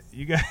love that.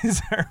 You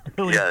guys are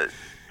really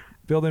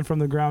building from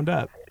the ground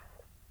up.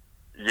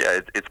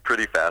 Yeah, it's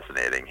pretty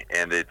fascinating,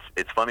 and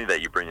it's funny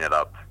that you bring it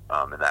up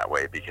in that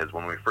way, because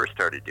when we first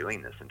started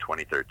doing this in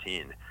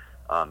 2013,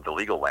 the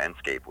legal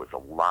landscape was a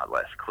lot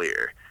less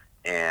clear,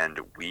 and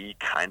we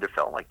kind of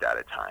felt like that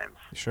at times.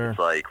 Sure. It's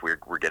like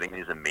we're getting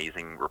these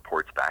amazing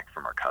reports back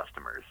from our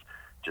customers,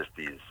 just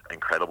these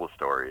incredible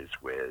stories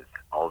with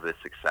all this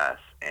success,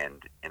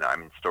 and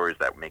stories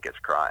that make us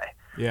cry.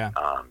 Yeah.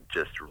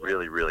 Just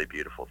really, really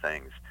beautiful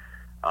things,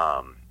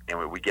 and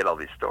when we get all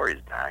these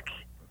stories back.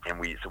 And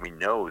we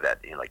know that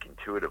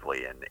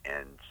intuitively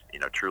and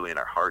truly in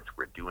our hearts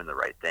we're doing the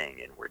right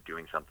thing and we're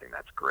doing something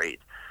that's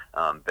great.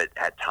 But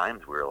at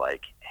times we're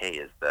like, hey,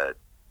 is the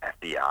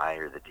FBI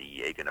or the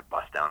DEA going to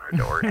bust down our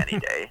door any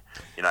day?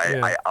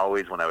 I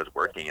always, when I was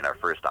working in our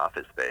first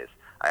office space,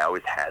 I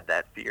always had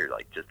that fear,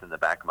 just in the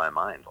back of my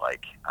mind,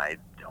 I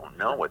don't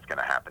know what's going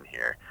to happen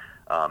here.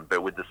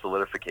 But with the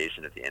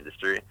solidification of the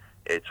industry,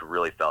 it's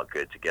really felt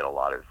good to get a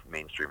lot of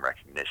mainstream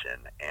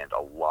recognition and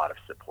a lot of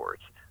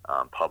support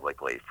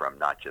publicly from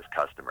not just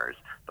customers,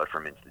 but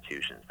from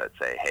institutions that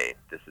say, hey,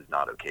 this is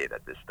not okay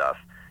that this stuff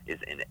is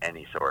in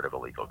any sort of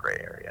illegal gray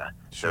area.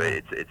 Sure.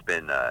 So it's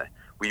been,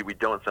 we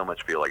don't so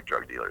much feel like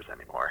drug dealers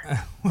anymore.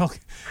 Well,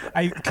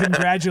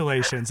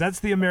 congratulations. That's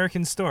the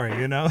American story,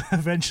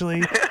 Eventually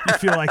you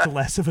feel like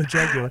less of a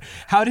drug dealer.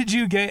 How did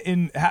you get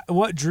in,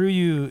 what drew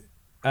you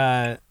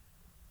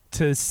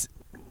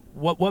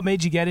what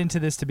made you get into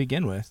this to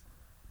begin with?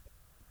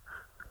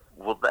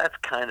 Well, that's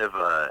kind of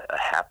a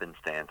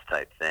happenstance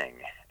type thing.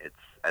 It's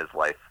as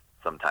life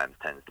sometimes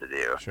tends to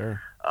do.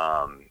 Sure.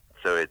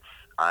 So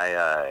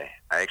I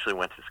actually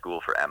went to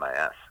school for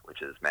MIS,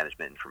 which is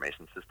Management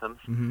Information Systems.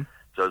 Mm-hmm.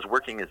 So I was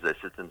working as a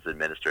systems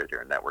administrator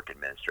and network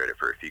administrator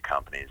for a few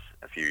companies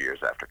a few years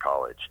after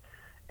college.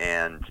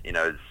 And,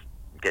 I was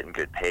getting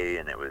good pay,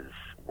 and it was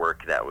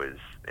work that was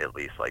at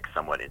least like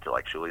somewhat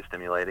intellectually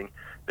stimulating,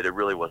 but it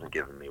really wasn't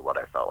giving me what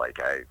I felt like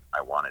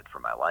I wanted for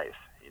my life.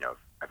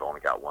 I've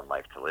only got one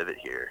life to live it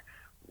here.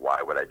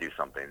 Why would I do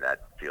something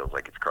that feels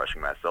like it's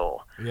crushing my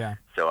soul? Yeah.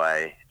 So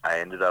I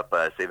ended up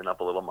saving up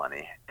a little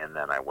money, and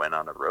then I went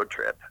on a road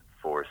trip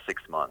for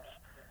 6 months,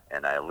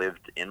 and I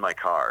lived in my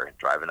car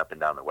driving up and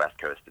down the west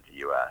coast of the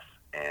U.S.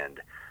 and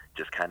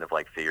just kind of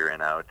like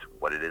figuring out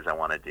what it is I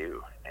want to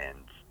do and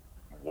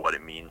what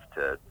it means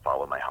to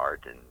follow my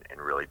heart and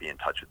really be in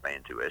touch with my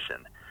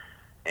intuition.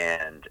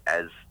 And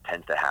as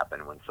tends to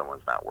happen when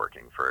someone's not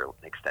working for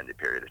an extended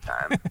period of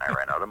time, I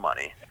ran out of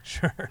money.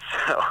 Sure.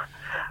 So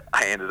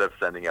I ended up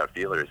sending out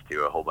feelers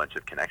to a whole bunch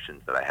of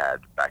connections that I had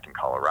back in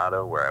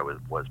Colorado, where I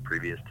was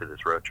previous to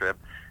this road trip,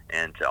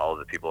 and to all of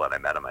the people that I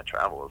met on my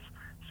travels,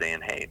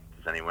 saying, hey,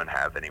 does anyone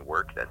have any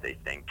work that they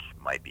think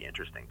might be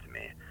interesting to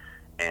me?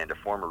 And a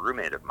former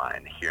roommate of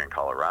mine here in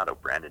Colorado,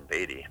 Brandon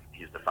Beatty,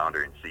 he's the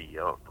founder and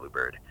CEO of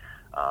Bluebird.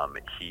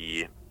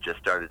 He just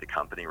started the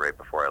company right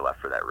before I left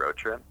for that road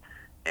trip.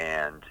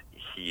 And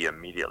he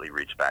immediately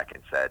reached back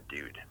and said,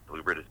 dude,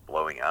 Bluebird is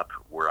blowing up.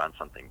 We're on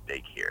something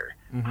big here.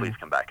 Please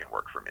come back and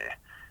work for me.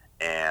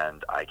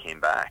 And I came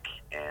back.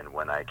 And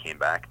when I came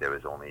back, there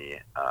was only,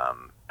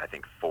 I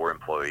think, 4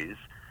 employees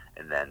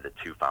and then the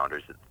 2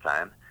 founders at the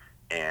time.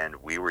 And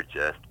we were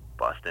just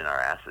busting our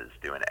asses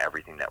doing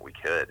everything that we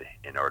could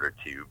in order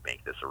to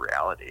make this a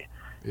reality.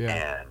 Yeah.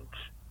 And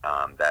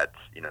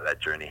that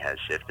journey has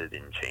shifted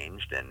and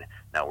changed, and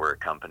now we're a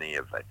company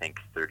of, I think,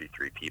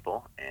 33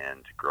 people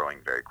and growing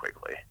very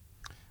quickly.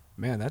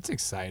 Man, that's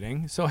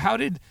exciting. So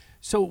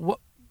what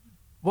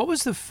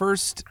was the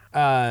first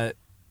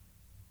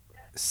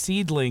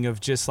seedling of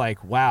just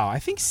like, wow, I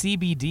think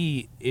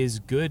CBD is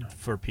good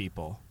for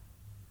people?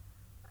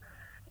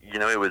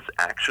 It was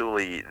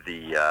actually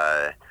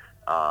the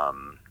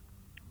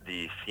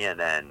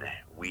CNN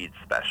weed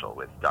special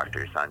with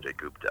Dr. Sanjay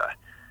Gupta.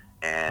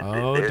 And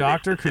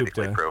Dr. they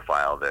specifically Gupta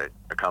profiled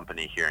a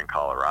company here in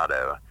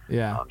Colorado,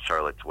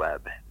 Charlotte's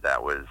Web,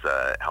 that was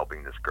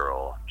helping this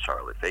girl,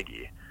 Charlotte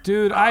Figge.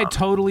 Dude, I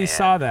totally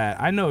saw that.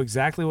 I know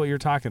exactly what you're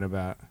talking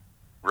about.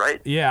 Right?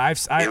 Yeah,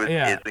 it's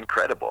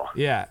incredible.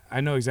 Yeah,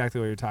 I know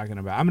exactly what you're talking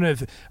about.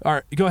 All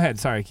right, go ahead.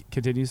 Sorry,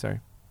 continue.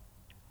 Sorry.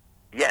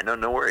 Yeah,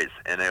 no worries.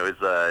 And it was,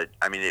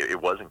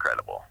 it was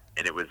incredible,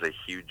 and it was a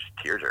huge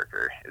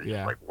tearjerker. It was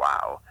just like,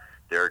 wow,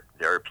 there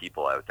are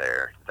people out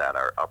there that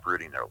are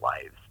uprooting their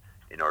lives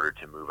in order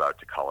to move out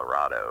to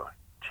Colorado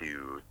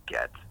to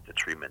get the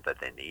treatment that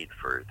they need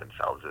for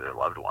themselves or their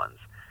loved ones.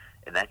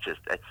 And that's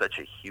such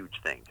a huge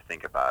thing to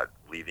think about,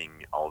 leaving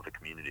all of the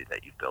community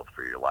that you've built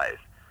for your life,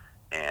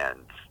 and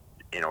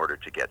in order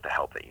to get the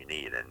help that you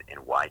need. And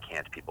why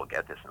can't people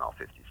get this in all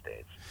 50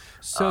 states?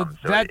 So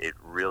it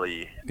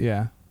really...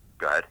 Yeah.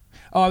 Go ahead.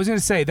 Oh, I was going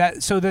to say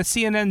that. So the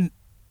CNN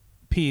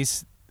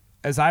piece,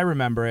 as I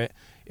remember it,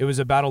 it was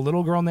about a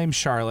little girl named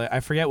Charlotte. I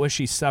forget what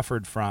she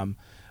suffered from,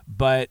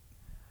 but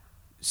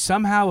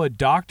somehow a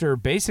doctor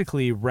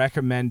basically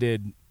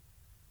recommended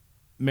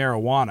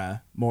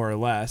marijuana, more or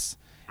less,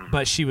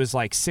 but she was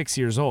like 6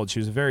 years old. She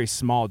was a very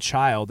small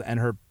child, and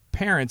her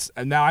parents,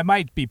 now I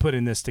might be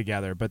putting this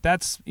together, but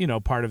that's,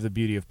 part of the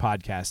beauty of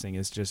podcasting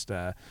is just,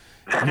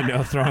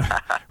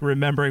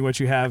 remembering what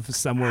you have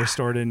somewhere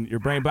stored in your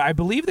brain. But I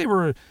believe they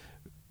were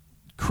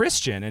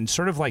Christian and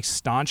sort of like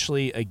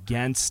staunchly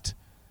against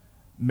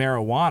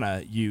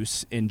marijuana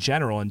use in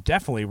general, and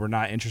definitely were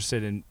not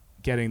interested in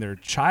getting their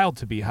child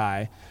to be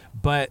high.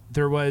 But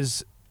there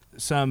was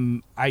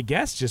some, I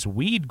guess, just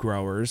weed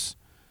growers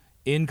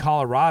in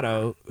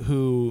Colorado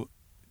who,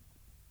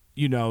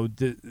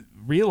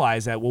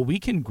 realize that, well, we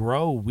can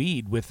grow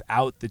weed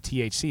without the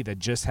THC that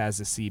just has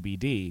the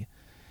CBD.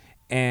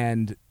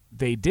 And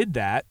they did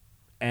that,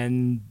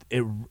 and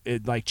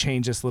it like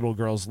changed this little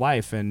girl's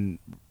life and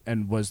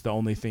was the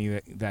only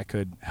thing that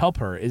could help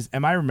her.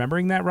 Am I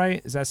remembering that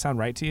right? Does that sound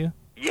right to you?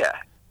 Yeah.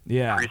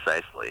 Yeah.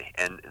 Precisely.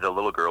 And the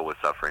little girl was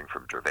suffering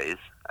from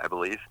Dravet's, I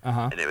believe.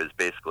 And it was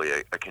basically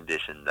a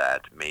condition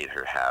that made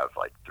her have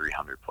like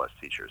 300 plus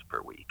seizures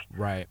per week.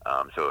 Right.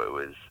 So it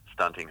was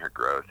stunting her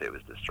growth. It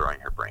was destroying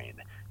her brain.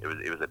 It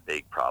was a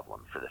big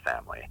problem for the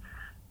family.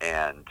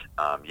 And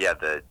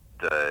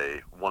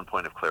the one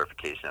point of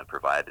clarification I'd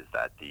provide is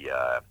that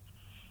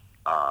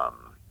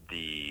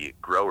the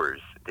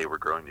growers, they were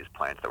growing these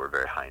plants that were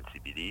very high in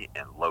CBD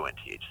and low in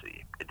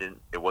THC.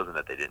 It wasn't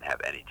that they didn't have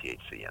any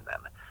THC in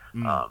them,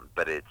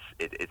 but it's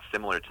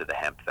similar to the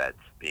hemp that's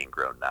being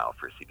grown now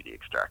for CBD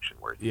extraction,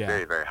 where it's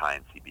very, very high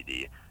in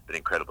CBD but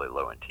incredibly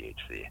low in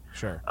THC.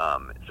 Sure.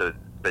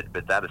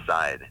 But that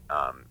aside,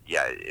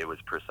 it was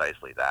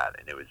precisely that,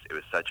 and it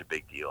was such a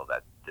big deal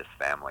that this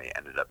family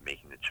ended up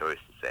making the choice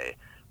to say,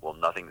 well,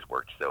 nothing's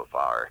worked so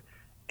far,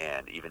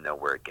 and even though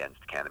we're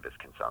against cannabis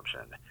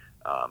consumption,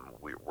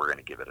 we're going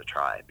to give it a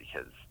try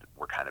because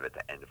we're kind of at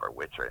the end of our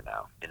wits right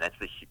now. And that's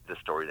the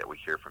story that we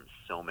hear from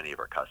so many of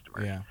our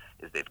customers,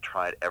 is they've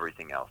tried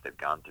everything else. They've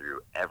gone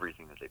through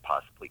everything that they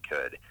possibly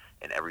could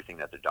and everything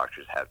that their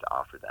doctors have to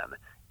offer them,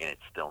 and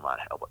it's still not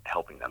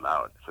helping them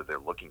out. So they're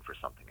looking for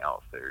something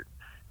else.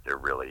 they're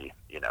really,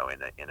 in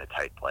a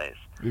tight place.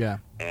 Yeah.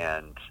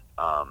 And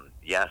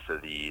so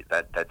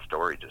that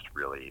story just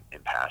really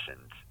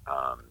impassioned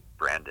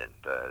Brandon,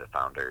 the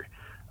founder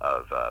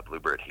of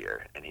Bluebird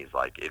here, and he's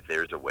like, if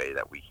there's a way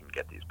that we can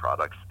get these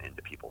products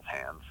into people's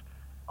hands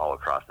all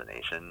across the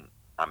nation,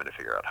 I'm going to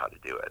figure out how to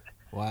do it.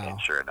 Wow.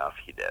 And sure enough,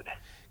 he did.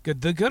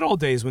 The good old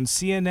days when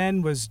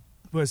CNN was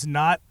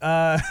not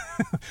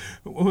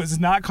was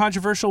not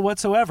controversial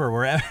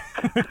whatsoever.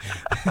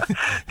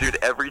 Dude,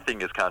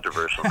 everything is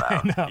controversial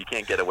now. You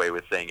can't get away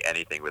with saying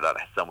anything without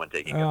someone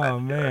taking offense. Oh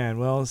man,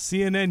 well,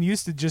 CNN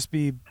used to just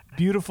be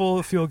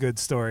beautiful, feel-good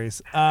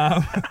stories,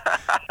 and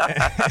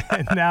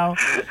now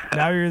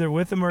you're either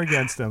with them or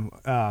against them.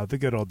 The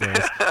good old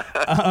days.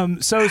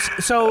 So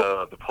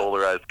the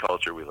polarized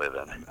culture we live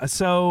in.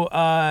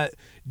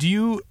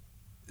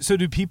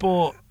 Do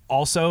people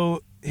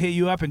also hit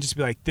you up and just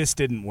be like, this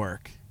didn't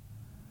work?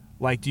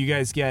 Like, do you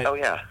guys get... Oh,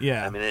 yeah.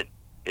 Yeah. I mean,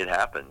 it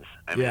happens.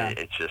 I mean,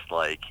 it's just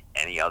like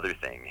any other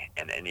thing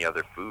and any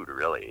other food,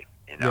 really,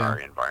 in our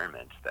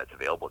environment that's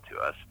available to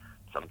us.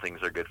 Some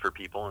things are good for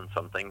people and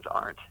some things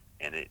aren't.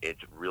 And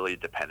it's really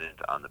dependent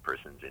on the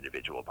person's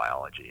individual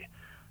biology.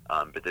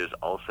 But there's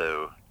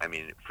also, I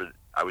mean,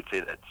 I would say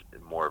that's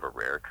more of a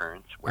rare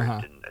occurrence where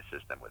it didn't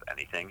assist them with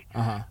anything.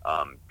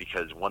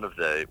 Because one of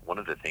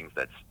the things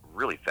that's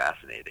really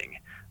fascinating,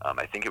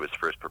 I think it was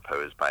first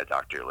proposed by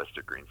Dr.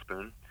 Lister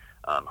Greenspoon,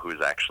 who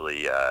is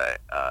actually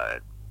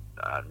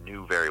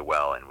knew very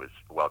well and was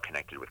well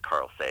connected with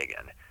Carl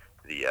Sagan,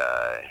 the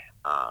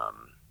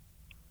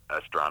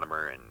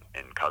astronomer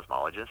and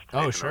cosmologist.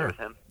 Oh, sure. With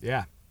him?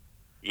 Yeah.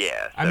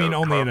 Yeah. So I mean,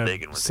 only Carl in a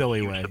Sagan was silly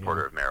a huge way.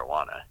 supporter of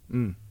marijuana.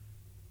 Mm.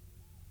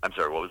 I'm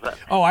sorry, what was that?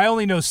 Oh, I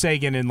only know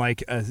Sagan in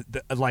like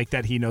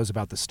that he knows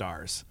about the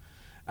stars.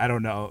 I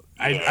don't know.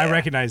 Yeah. I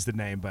recognize the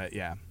name, but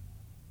yeah.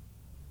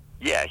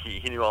 Yeah, he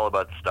knew all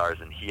about the stars,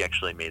 and he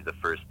actually made the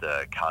first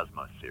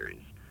Cosmos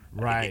series.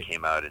 Right. I think it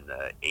came out in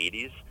the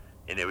 80s,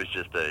 and it was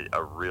just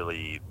a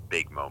really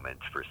big moment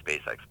for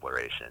space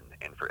exploration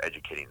and for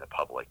educating the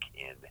public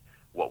in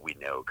what we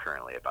know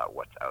currently about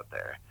what's out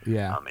there.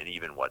 Yeah. And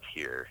even what's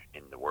here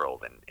in the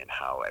world and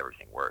how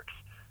everything works.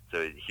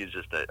 So he was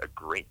just a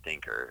great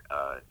thinker,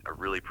 a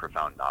really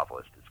profound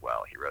novelist as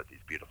well. He wrote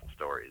these beautiful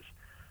stories.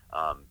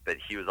 But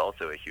he was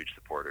also a huge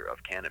supporter of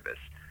cannabis.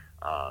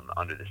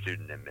 Under the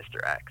pseudonym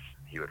Mr. X,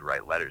 he would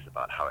write letters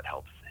about how it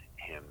helps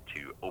him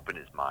to open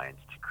his mind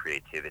to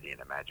creativity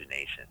and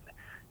imagination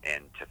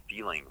and to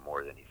feeling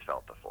more than he's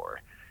felt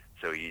before.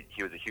 So he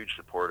was a huge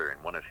supporter,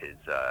 and one of his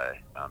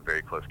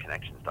very close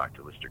connections,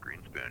 Dr. Lister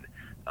Greenspoon,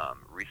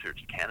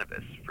 researched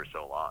cannabis for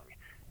so long.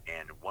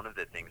 And one of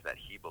the things that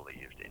he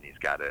believed, and he's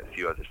got a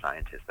few other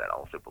scientists that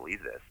also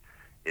believe this,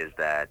 is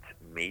that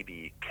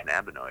maybe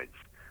cannabinoids,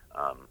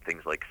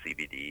 things like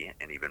CBD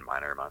and even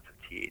minor amounts of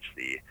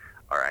THC,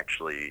 are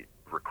actually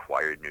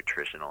required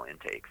nutritional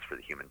intakes for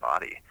the human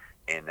body,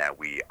 and that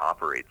we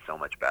operate so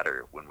much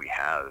better when we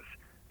have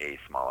a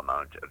small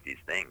amount of these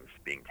things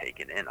being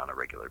taken in on a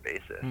regular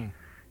basis.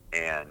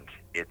 And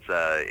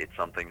it's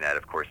something that,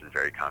 of course, is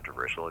very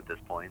controversial at this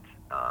point,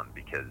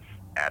 because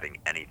adding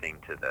anything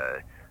to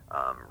the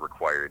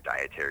required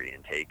dietary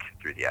intake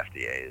through the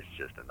FDA is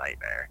just a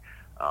nightmare,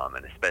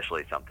 and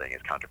especially something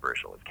as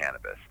controversial as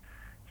cannabis.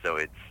 So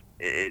it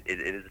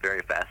is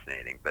very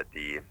fascinating. But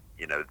the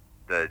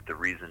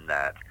reason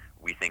that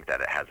we think that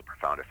it has a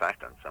profound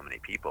effect on so many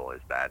people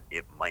is that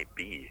it might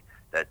be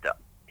that the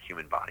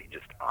human body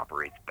just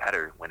operates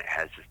better when it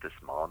has just a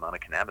small amount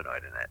of cannabinoid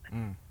in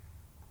it.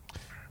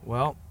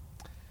 Well,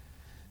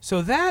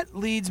 so that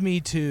leads me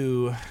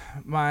to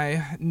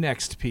my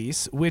next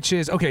piece, which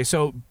is, okay,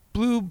 so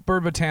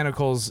Bluebird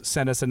Botanicals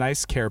sent us a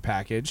nice care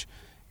package.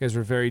 You guys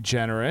were very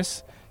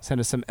generous.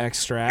 Sent us some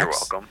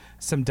extracts. You're welcome.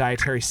 Some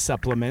dietary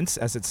supplements,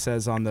 as it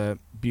says on the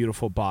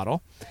beautiful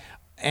bottle.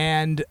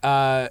 And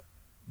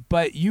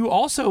but you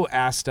also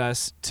asked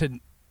us to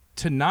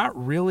not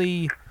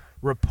really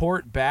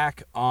report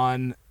back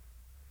on,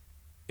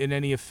 in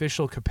any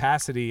official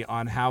capacity,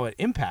 on how it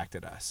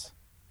impacted us.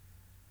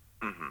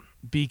 Mm-hmm.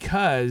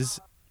 Because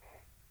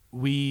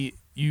we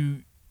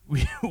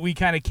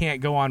kind of can't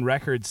go on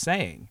record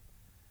saying.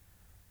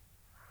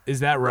 Is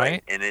that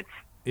right? And it's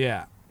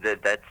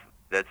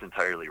that's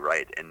entirely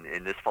right.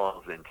 And this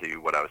falls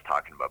into what I was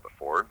talking about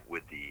before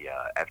with the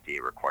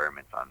FDA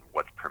requirements on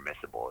what's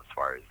permissible as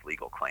far as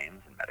legal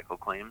claims and medical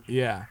claims.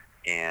 Yeah.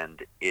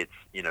 And it's,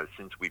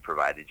 since we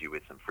provided you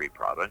with some free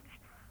products,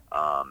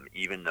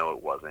 even though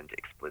it wasn't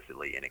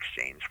explicitly in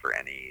exchange for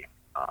any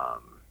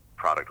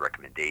product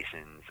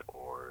recommendations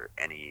or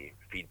any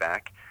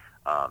feedback,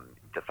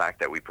 the fact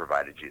that we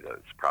provided you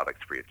those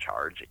products free of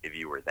charge, if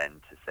you were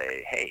then to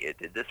say, hey, it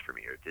did this for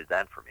me or it did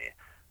that for me,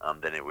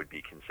 then it would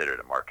be considered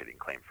a marketing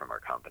claim from our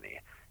company.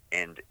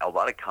 And a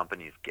lot of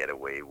companies get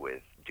away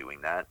with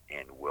doing that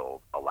and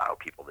will allow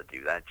people to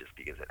do that just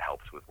because it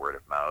helps with word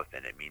of mouth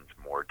and it means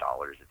more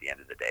dollars at the end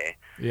of the day.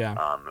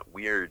 Yeah.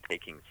 We are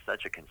taking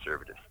such a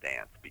conservative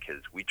stance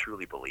because we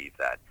truly believe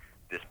that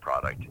this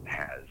product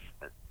has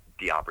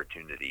the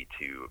opportunity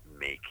to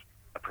make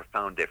a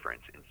profound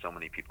difference in so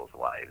many people's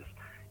lives.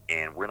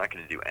 and we're not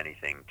going to do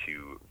anything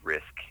to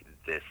risk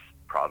this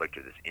product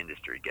or this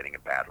industry getting a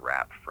bad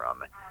rap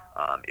from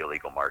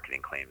illegal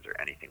marketing claims or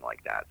anything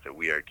like that. So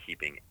we are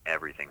keeping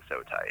everything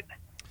so tight.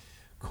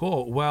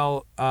 Cool.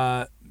 Well,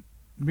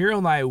 Muriel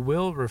and I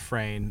will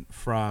refrain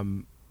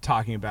from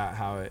talking about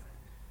how it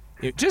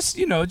just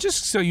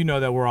so you know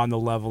that we're on the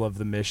level of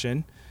the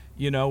mission.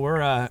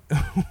 We're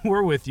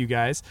we're with you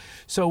guys.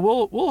 So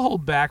we'll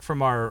hold back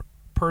from our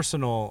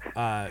personal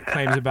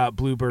claims about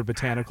Bluebird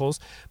Botanicals,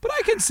 but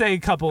I can say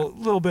a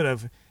little bit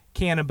of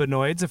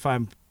cannabinoids if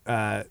I'm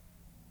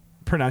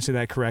pronouncing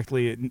that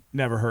correctly. It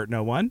never hurt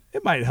no one.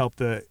 It might help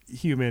the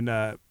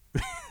human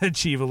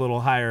achieve a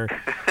little higher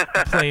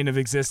plane of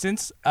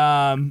existence.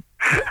 I'm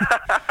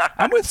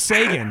with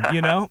Sagan,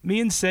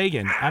 me and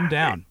Sagan. I'm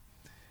down.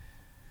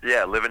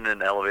 Yeah, living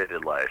an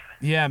elevated life.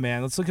 Yeah,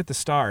 man. Let's look at the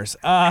stars.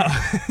 Well,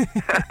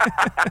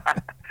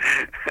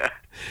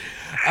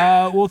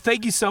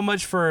 thank you so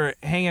much for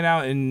hanging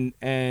out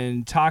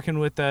and talking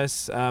with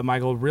us,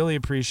 Michael. Really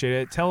appreciate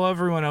it. Tell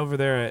everyone over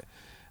there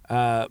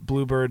at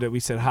Bluebird that we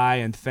said hi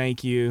and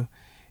thank you.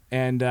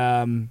 And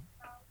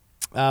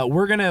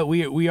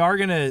we are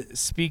gonna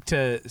speak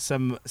to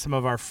some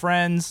of our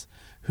friends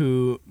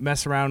who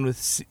mess around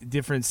with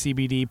different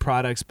CBD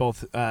products,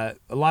 both a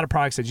lot of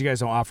products that you guys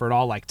don't offer at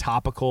all, like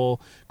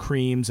topical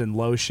creams and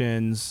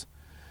lotions,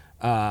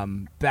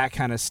 that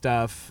kind of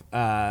stuff,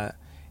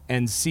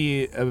 and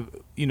see,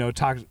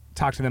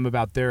 talk to them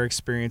about their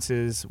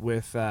experiences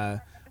with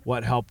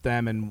what helped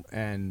them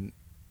and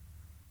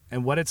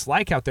what it's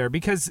like out there,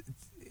 because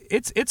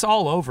it's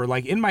all over.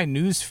 Like in my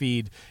news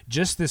feed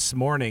just this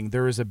morning,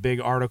 there was a big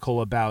article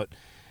about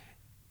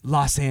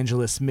Los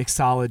Angeles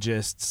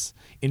mixologists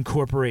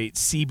incorporate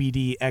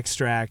CBD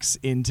extracts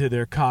into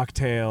their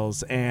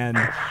cocktails, and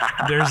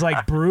there's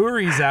like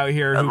breweries out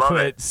here who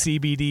put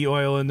CBD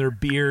oil in their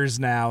beers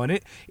now, and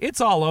it's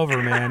all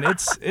over, man.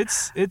 It's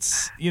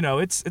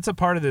a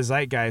part of the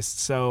zeitgeist.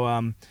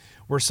 So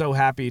we're so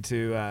happy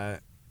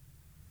to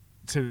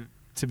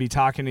be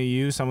talking to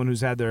you, someone who's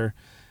had their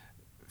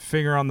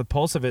finger on the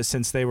pulse of it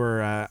since they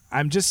were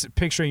I'm just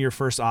picturing your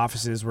first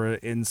offices were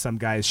in some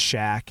guy's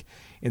shack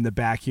in the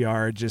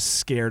backyard, just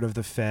scared of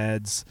the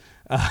feds.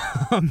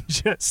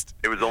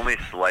 It was only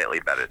slightly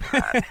better than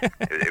that.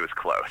 It was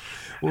close.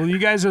 Well, you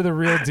guys are the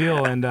real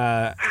deal, and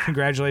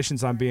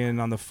congratulations on being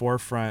on the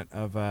forefront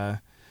of an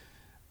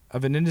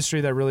industry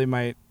that really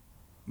might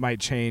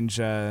change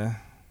the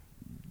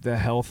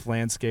health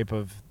landscape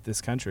of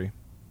this country.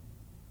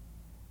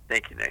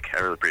 Thank you, Nick. I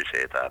really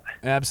appreciate that.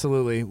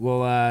 Absolutely.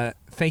 Well,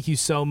 thank you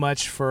so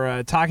much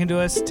for talking to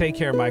us. Take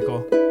care,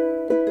 Michael.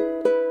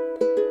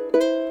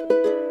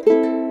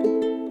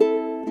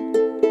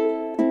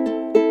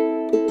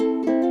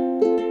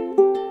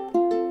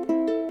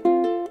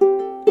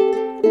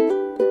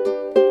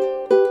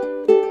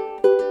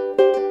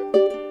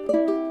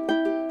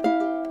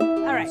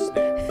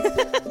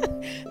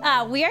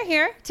 We are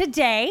here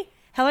today.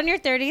 Hell in Your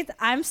 30s.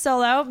 I'm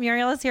solo.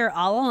 Muriel is here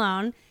all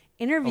alone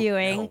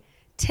interviewing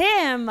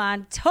Tim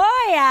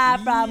Montoya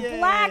from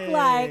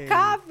Blacklight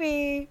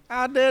Coffee.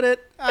 I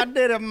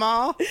did it,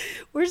 Ma.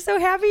 We're so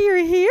happy you're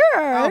here.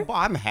 Oh,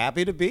 I'm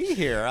happy to be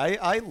here.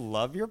 I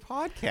love your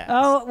podcast.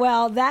 Oh,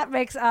 well, that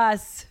makes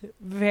us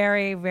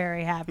very,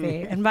 very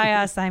happy. And by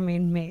us, I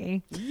mean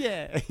me.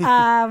 Yeah.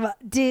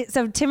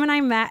 So Tim and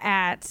I met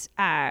at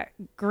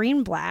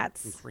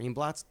Greenblatt's.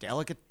 Greenblatt's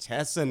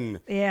Delicatessen.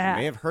 Yeah. You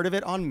may have heard of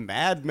it on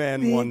Mad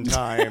Men one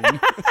time.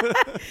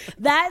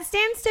 That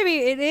stands to be,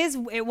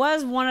 it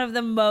was one of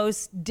the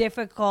most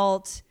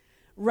difficult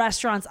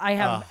restaurants I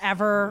have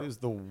ever. It was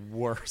the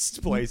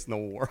worst place in the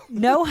world.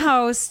 No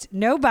host,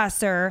 no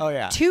busser. Oh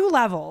yeah. 2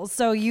 levels.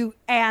 So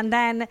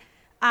and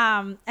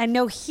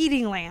no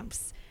heating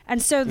lamps.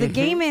 And so the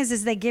game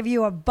is they give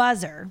you a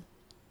buzzer,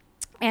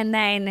 and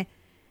then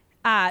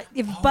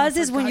it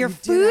buzzes when your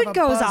food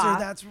goes off.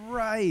 That's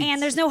right.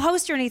 And there's no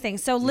host or anything.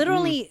 So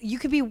literally, you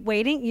could be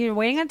waiting. You're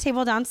waiting on a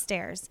table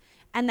downstairs,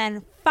 and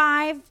then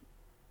 5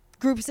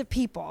 groups of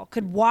people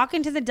could walk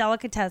into the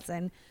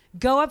delicatessen,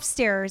 go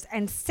upstairs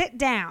and sit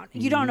down.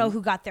 You don't know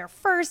who got there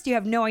first. You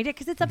have no idea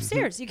because it's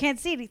upstairs. You can't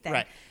see anything.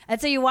 Right. And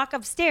so you walk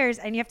upstairs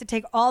and you have to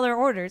take all their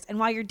orders. And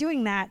while you're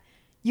doing that,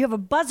 you have a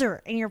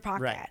buzzer in your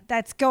pocket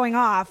that's going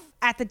off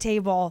at the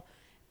table,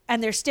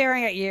 and they're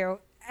staring at you,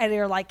 and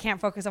you're like, can't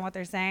focus on what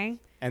they're saying.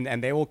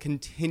 And they will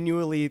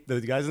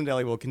the guys in the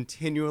deli will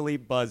continually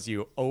buzz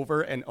you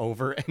over and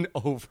over and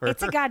over.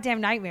 It's a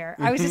goddamn nightmare.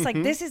 I was just like,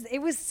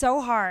 it was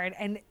so hard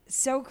and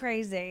so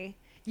crazy.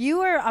 You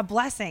were a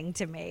blessing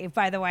to me,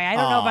 by the way. I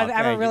don't know if I've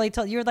ever really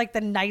told you. You're like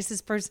the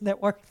nicest person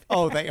that worked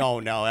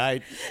there. No.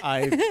 I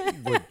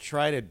would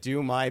try to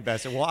do my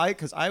best. Well,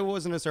 because I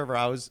wasn't a server.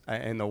 I was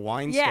in the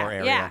wine store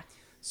area. Yeah.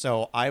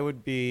 So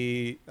I'd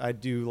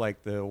do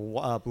like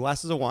the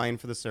glasses of wine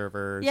for the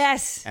servers.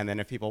 Yes. And then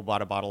if people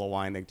bought a bottle of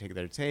wine, they'd take it to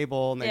their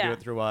table and they do it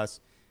through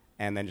us,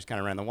 and then just kind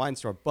of ran the wine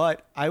store.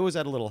 But I was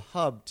at a little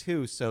hub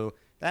too, so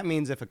that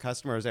means if a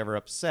customer was ever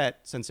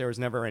upset, since there was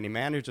never any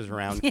managers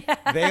around,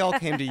 they all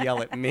came to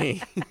yell at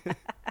me.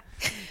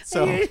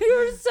 So you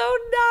were so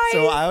nice.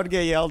 So I would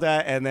get yelled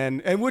at,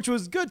 and which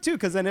was good too,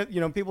 because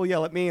then people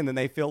yell at me, and then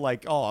they feel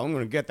like, oh, I'm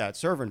going to get that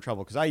server in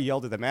trouble because I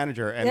yelled at the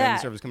manager, and then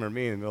the server's coming to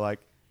me, and they're like,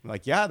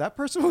 yeah, that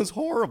person was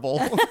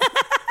horrible.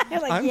 You're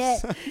like,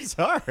 I'm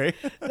sorry.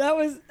 That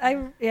was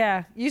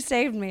you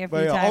saved me a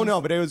few times. Oh no,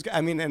 but it was.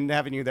 I mean, and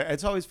having you there,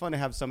 it's always fun to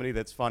have somebody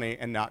that's funny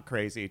and not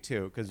crazy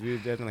too, because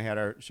we've definitely had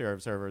our share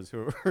of servers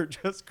who were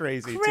just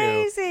crazy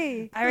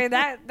too. I mean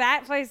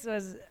that place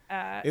was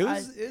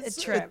It's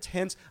a trip.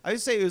 intense. I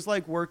would say it was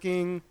like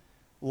working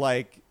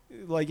like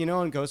in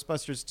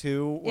Ghostbusters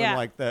 2 when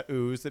like the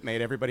ooze that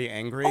made everybody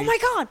angry. Oh my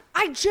God,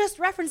 I just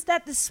referenced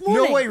that this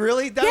morning. No way,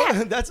 really?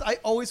 I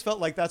always felt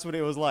like that's what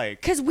it was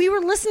like. Because we were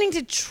listening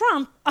to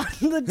Trump on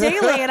the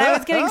daily, and I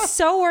was getting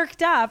so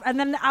worked up, and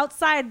then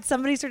outside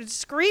somebody started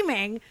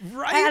screaming,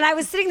 right? And I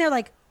was sitting there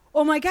like,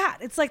 oh my God,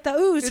 it's like the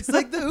ooze. It's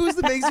like the ooze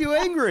that makes you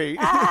angry.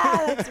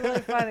 That's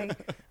really funny.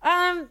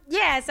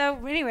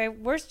 So anyway,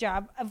 first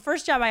job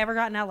I ever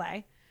got in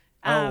LA.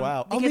 Oh,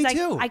 wow. Because me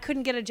too. I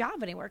couldn't get a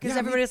job anywhere because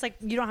everybody was like,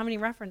 you don't have any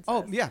references.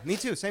 Oh, yeah, me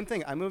too. Same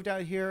thing. I moved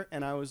out here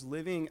and I was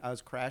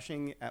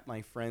crashing at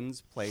my friend's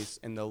place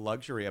in the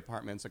luxury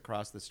apartments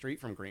across the street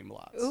from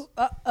Greenblatt's. Ooh,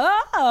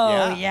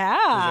 Yeah.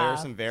 'Cause There were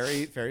some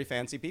very, very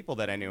fancy people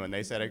that I knew, and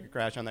they said I could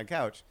crash on their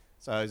couch.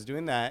 So I was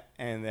doing that,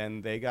 and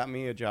then they got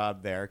me a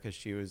job there because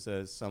she was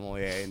a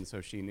sommelier, and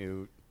so she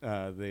knew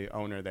the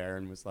owner there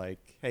and was like,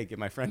 hey, give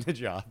my friend a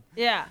job.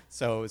 Yeah.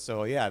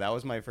 So yeah, that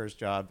was my first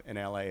job in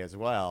LA as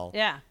well.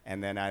 Yeah.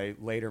 And then I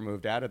later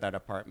moved out of that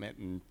apartment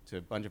and to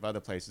a bunch of other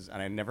places,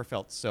 and I never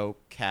felt so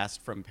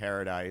cast from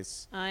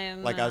paradise. I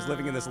was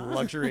living in this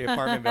luxury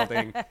apartment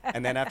building,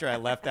 and then after I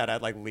left that,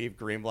 I'd like leave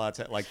Greenblatt's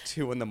at like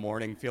 2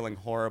 a.m. feeling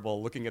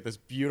horrible, looking at this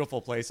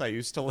beautiful place I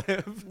used to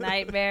live.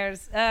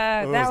 Nightmares.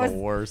 That was the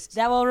worst.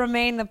 That will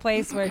remain the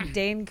place where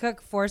Dane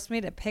Cook forced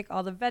me to pick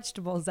all the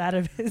vegetables out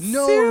of his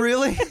No, soup.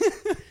 really?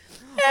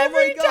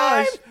 Every oh my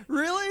gosh, time.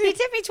 really? He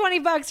tipped me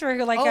 $20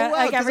 for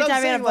Wow, every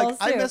time he had a bowl of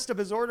soup. I messed up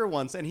his order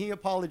once, and he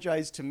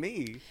apologized to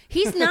me.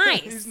 He's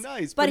nice. He's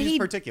nice, but he's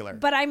particular.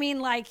 But I mean,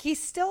 like,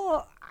 he's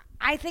still.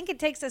 I think it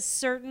takes a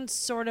certain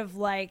sort of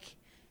like.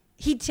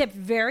 He tipped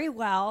very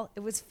well. It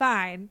was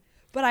fine.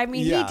 But I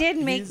mean, he did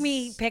make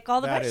me pick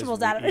all the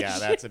vegetables out of it. Yeah,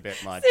 that's a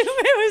bit much.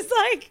 It was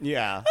like,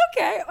 yeah,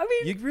 okay. I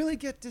mean, you really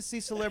get to see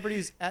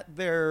celebrities at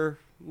their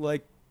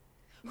like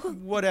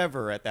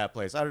whatever at that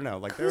place. I don't know.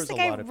 Like, there's a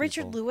lot of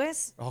Richard people.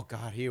 Lewis. Oh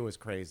God, he was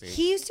crazy.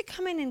 He used to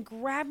come in and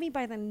grab me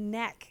by the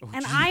neck,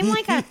 and I'm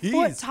like a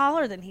foot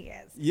taller than he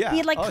is. Yeah.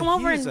 He'd like come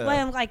over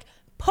and like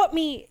put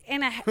me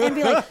in and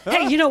be like,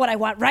 hey, you know what I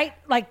want, right?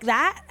 Like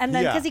that. And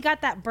then because he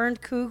got that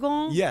burned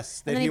kugel.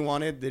 Yes, that he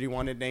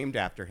wanted named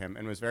after him,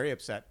 and was very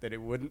upset that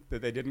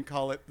they didn't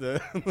call it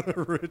the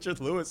Richard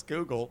Lewis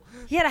kugel.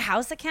 He had a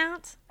house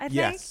account, I think.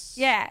 Yes.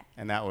 Yeah.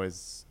 And that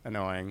was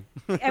annoying.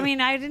 I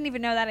mean, I didn't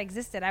even know that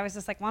existed. I was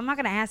just like, well, I'm not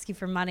going to ask you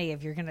for money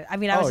if you're going to. I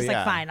mean, I was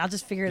like, fine, I'll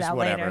just figure it out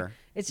later.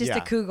 It's just a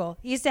kugel.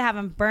 He used to have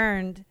him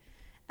burned.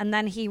 And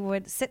then he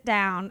would sit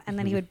down, and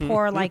then he would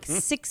pour like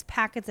 6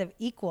 packets of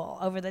Equal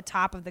over the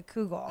top of the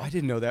kugel. I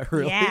didn't know that,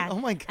 really. Yeah. Oh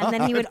my God. And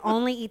then he would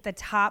only eat the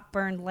top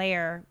burned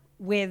layer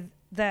with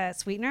the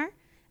sweetener,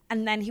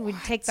 and then he would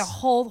take the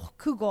whole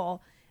kugel.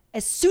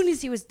 As soon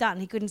as he was done,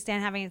 he couldn't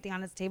stand having anything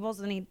on his table,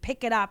 so then he'd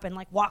pick it up and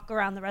like walk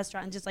around the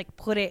restaurant and just like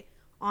put it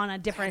on a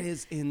different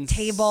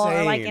table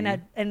or like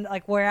in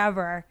like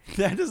wherever.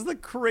 That is the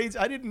crazy.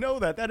 I didn't know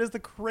that. That is the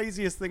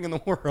craziest thing in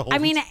the world. I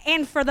mean,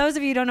 and for those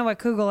of you who don't know what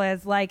kugel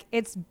is, like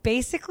it's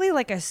basically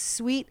like a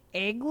sweet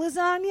egg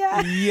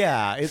lasagna.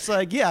 Yeah, it's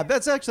like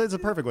that's a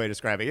perfect way to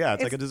describe it. Yeah,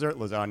 it's like a dessert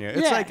lasagna.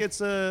 It's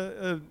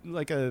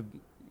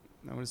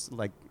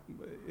like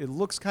it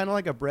looks kind of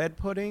like a bread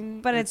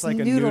pudding, but it's like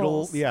noodles. a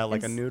noodle. Yeah,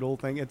 like a noodle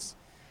thing. It's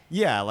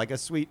like a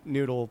sweet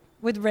noodle.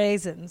 With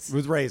raisins.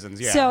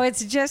 Yeah. So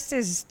it's just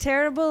as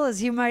terrible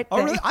as you might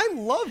think. Oh, really? I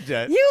loved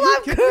it. You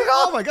love kugel?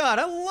 Oh, my God.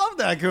 I love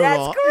that kugel.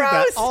 That's I'll eat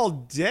that gross. all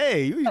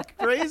day. You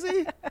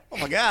crazy? Oh,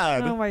 my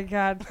God. Oh, my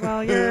God.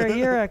 Well,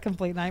 you're a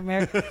complete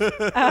nightmare.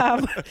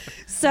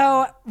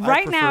 So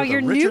right now,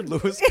 your Richard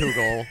Lewis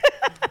kugel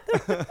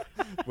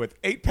with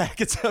 8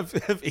 packets of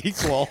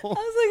Equal. I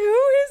was like,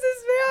 who is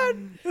this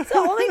man? It's the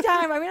only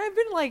time. I mean, I've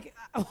been like,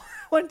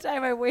 one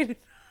time I waited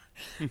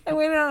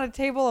on a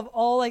table of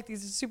all like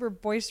these super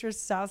boisterous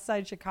South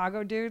Side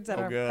Chicago dudes that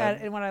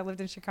and when I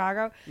lived in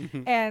Chicago,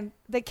 and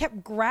they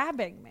kept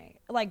grabbing me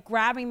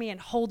and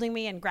holding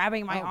me and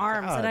grabbing my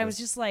arms, and I was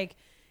just like,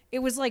 it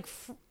was like.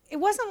 It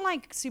wasn't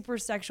like super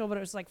sexual, but it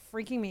was like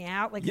freaking me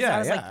out. Like, I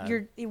was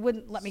like, it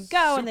wouldn't let me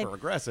go. Super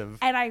aggressive.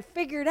 And I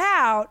figured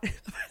out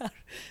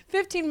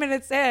 15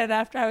 minutes in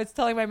after I was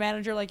telling my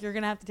manager, like, you're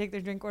going to have to take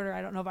their drink order.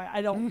 I don't know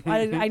if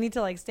I need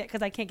to like stay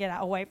because I can't get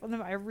away from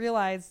them. I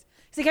realized,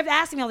 because he kept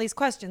asking me all these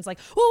questions like,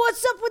 well,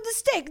 what's up with the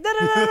steak? Da,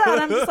 da, da, da.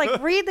 And I'm just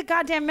like, read the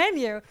goddamn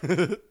menu.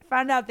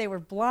 Found out they were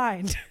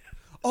blind.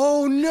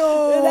 Oh,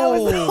 no. And that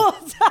was the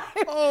whole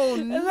time. Oh,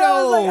 no. And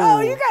I was like,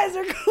 oh, you guys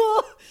are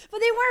cool. But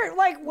they weren't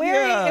like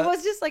wearing, it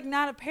was just like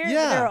not apparent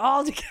that they were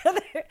all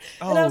together.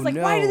 And I was like,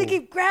 why do they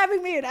keep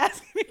grabbing me and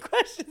asking me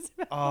questions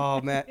about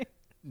Oh, man.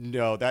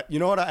 No, you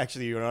know what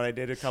I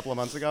did a couple of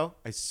months ago?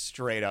 I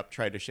straight up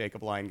tried to shake a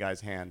blind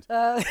guy's hand,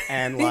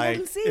 and like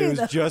it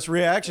was just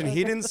reaction.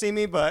 He didn't see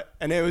me,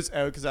 and it was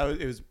because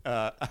it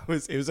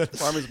was at a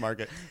farmer's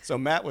market, so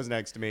Matt was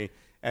next to me,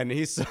 and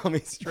he saw me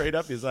straight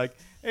up. He's like,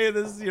 "Hey,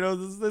 this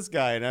is this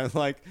guy," and I was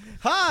like,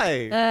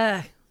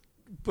 "Hi."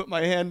 Put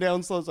my hand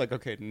down slow. It's like,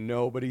 okay,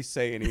 nobody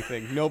say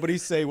anything. Nobody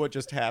say what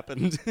just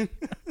happened.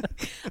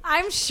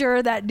 I'm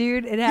sure that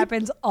dude, it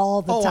happens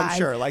all the time. Oh, I'm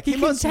sure. Like he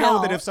must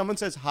know that if someone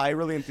says hi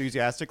really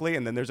enthusiastically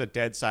and then there's a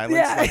dead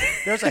silence, like,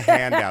 there's a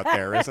hand out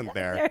there, isn't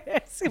there?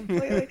 There is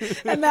completely.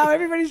 And now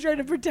everybody's trying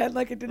to pretend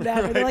like it didn't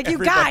happen. Right? They're like, you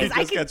guys,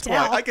 I can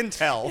tell. Quiet. I can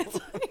tell.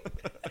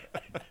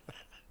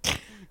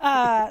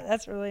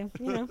 That's really,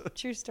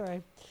 true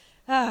story.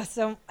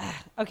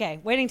 Okay,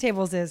 waiting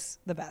tables is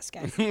the best,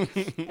 guys.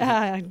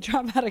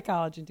 Drop out of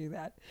college and do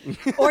that.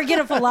 Or get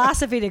a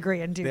philosophy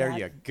degree and do that. There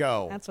you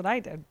go. That's what I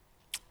did.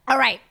 All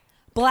right,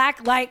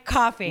 Black Light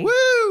Coffee.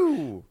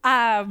 Woo!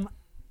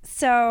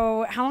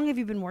 So how long have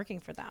you been working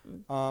for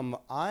them?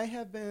 I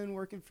have been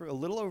working for a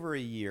little over a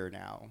year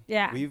now.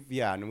 Yeah.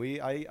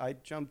 I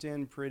jumped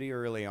in pretty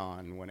early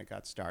on when it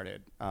got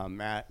started.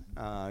 Matt,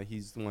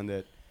 he's the one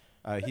that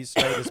he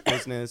started this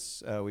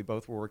business. We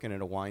both were working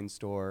at a wine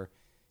store.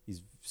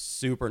 He's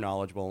super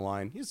knowledgeable in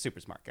wine. He's a super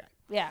smart guy.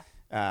 Yeah.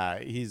 I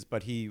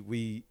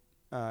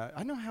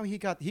don't know how he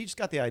just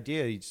got the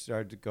idea. He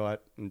started to go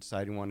out and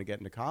decide he wanted to get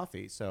into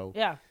coffee. So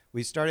yeah,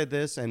 we started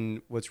this.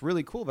 And what's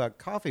really cool about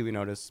coffee, we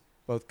noticed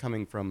both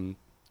coming from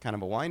kind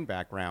of a wine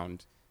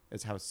background,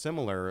 is how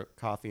similar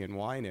coffee and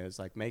wine is,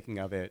 like making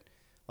of it,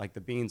 like the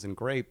beans and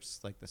grapes,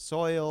 like the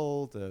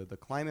soil, the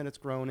climate it's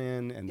grown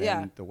in, and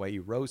then the way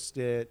you roast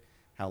it,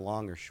 how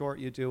long or short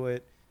you do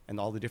it, and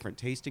all the different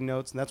tasting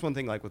notes. And that's one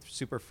thing, like with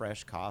super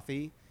fresh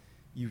coffee,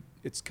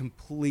 it's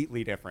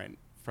completely different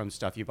from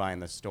stuff you buy in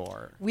the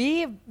store.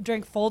 We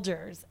drink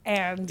Folgers,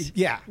 and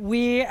yeah,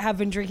 we have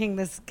been drinking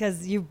this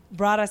because you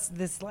brought us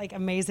this like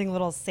amazing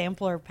little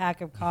sampler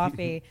pack of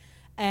coffee,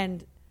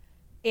 and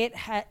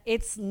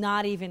it's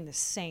not even the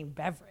same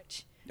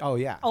beverage. Oh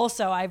yeah.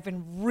 Also, I've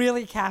been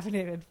really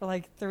caffeinated for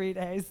like 3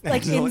 days,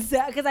 like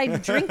because I'm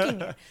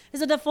drinking it.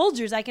 So the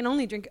Folgers, I can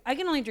only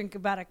drink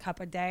about a cup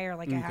a day, or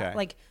like a half,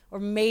 or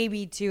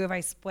maybe two if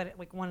I split it,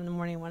 like one in the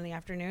morning, one in the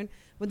afternoon.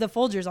 With the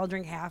Folgers, I'll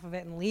drink half of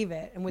it and leave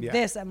it. And with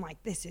this, I'm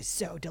like, this is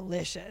so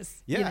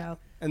delicious. Yeah.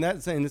 And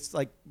it's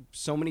like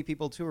so many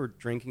people too are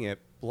drinking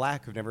it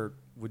black who never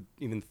would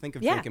even think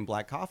of drinking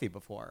black coffee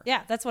before.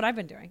 Yeah, that's what I've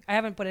been doing. I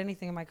haven't put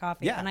anything in my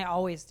coffee, and I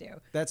always do.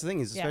 That's the thing,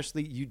 is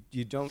especially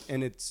you don't,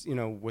 and it's,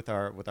 with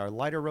our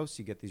lighter roasts,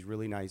 you get these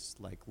really nice,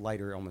 like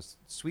lighter, almost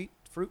sweet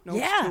fruit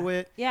notes to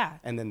it. Yeah.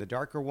 And then the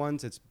darker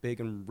ones, it's big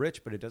and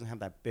rich, but it doesn't have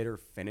that bitter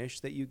finish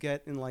that you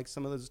get in like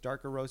some of those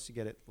darker roasts you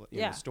get at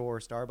the store or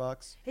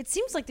Starbucks. It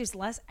seems like there's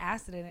less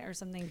acid in it or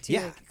something too.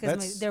 Yeah,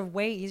 because they're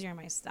way easier in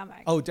my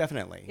stomach. Oh,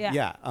 definitely.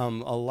 Yeah. A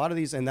lot of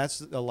these, and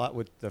that's a lot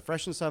with the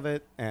freshness of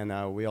it, and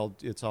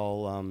it's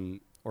all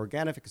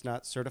organic. It's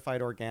not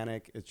certified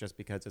organic. It's just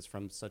because it's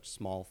from such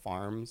small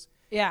farms.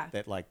 Yeah.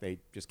 That like they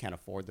just can't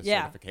afford the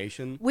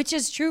certification. Which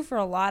is true for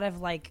a lot of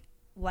like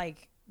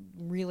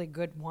really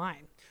good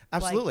wine.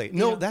 Absolutely.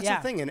 That's the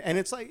thing. And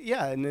it's like,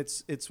 and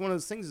it's one of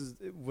those things,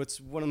 what's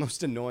one of the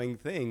most annoying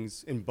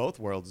things in both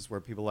worlds is where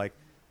people are like,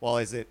 well,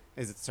 is it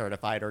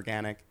certified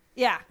organic?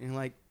 Yeah. And you're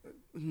like,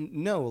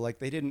 no, like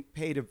they didn't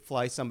pay to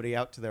fly somebody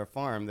out to their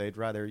farm. They'd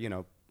rather,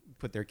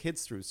 put their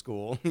kids through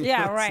school.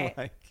 Yeah, right.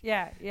 Like,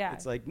 yeah.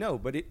 It's like, no,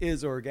 but it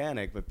is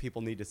organic, but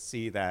people need to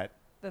see that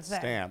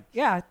stamp.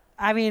 Yeah.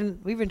 I mean,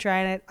 we've been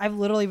trying it. I've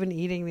literally been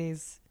eating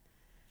these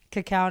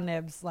cacao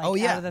nibs out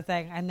of the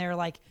thing, and they're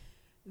like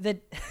they're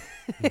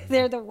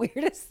the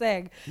weirdest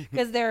thing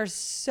because they're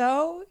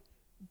so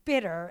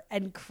bitter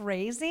and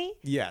crazy.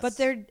 Yes, but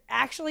they're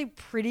actually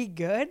pretty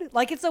good.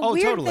 Like it's a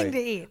weird thing to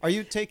eat. Are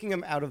you taking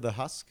them out of the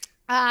husk?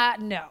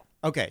 No.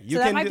 Okay, so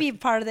that might be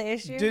part of the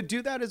issue.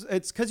 Do that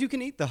it's because you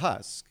can eat the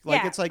husk.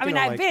 Like it's like, I mean,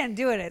 I've been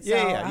doing it. So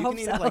you can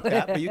eat it like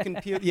that, but you can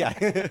peel. Yeah,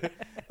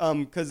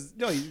 because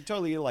you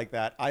totally eat it like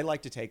that. I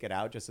like to take it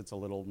out. Just it's a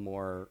little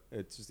more.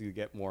 It's just you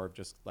get more of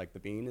just like the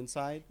bean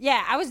inside.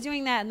 Yeah, I was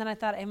doing that, and then I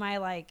thought,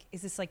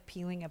 is this like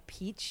peeling a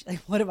peach? Like,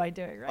 what am I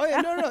doing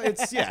right now? No.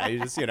 It's you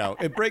just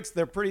it breaks.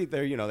 They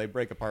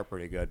break apart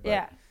pretty good.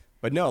 But,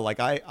 But no, like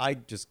I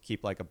just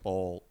keep like a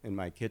bowl in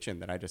my kitchen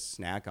that I just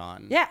snack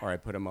on. Yeah. Or I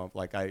put them up,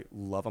 like I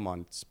love them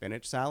on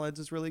spinach salads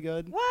is really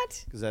good.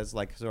 What? Because that's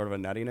like sort of a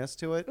nuttiness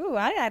to it. Ooh,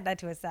 I'd add that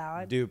to a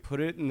salad. Dude,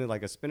 put it in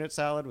like a spinach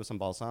salad with some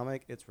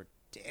balsamic. It's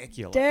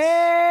ridiculous.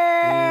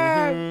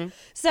 Damn. Mm-hmm.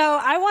 So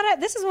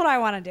this is what I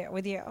want to do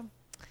with you.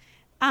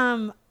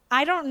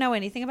 I don't know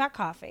anything about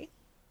coffee.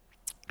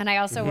 And I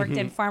also worked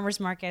in farmers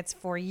markets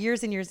for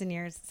years and years and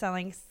years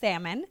selling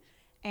salmon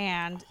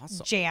and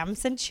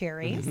jams and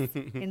cherries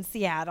in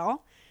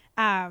Seattle.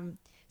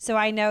 So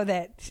I know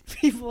that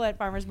people at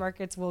farmers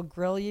markets will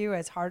grill you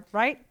as hard,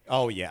 right?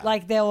 Oh, yeah.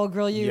 Like they will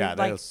grill you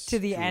like to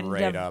the end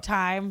of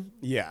time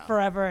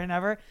forever and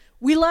ever.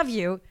 We love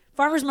you.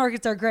 Farmers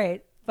markets are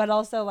great. but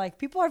also like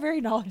people are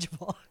very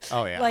knowledgeable.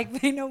 Oh yeah.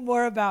 Like they know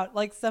more about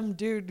like some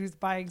dude who's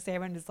buying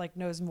salmon is like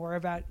knows more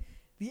about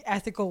the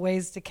ethical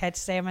ways to catch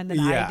salmon than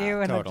I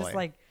do. And I'm just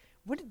like,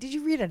 what did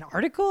you read an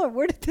article or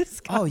where did this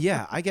come? Oh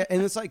yeah, I get,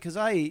 and it's like because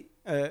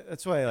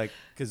that's why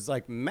because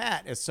like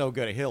Matt is so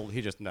good at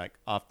he just like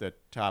off the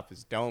top of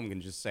his dome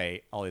can just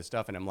say all his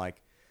stuff, and I'm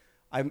like.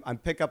 I'm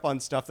pick up on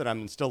stuff that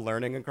I'm still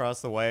learning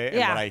across the way and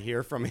what I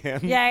hear from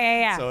him.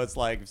 Yeah. So it's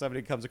like if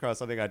somebody comes across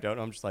something I don't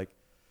know, I'm just like,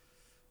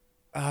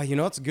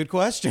 it's a good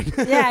question.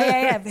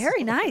 Yeah.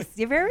 Very nice.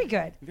 You're very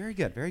good. Very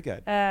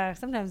good.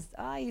 Sometimes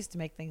I used to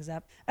make things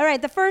up. All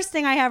right. The first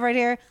thing I have right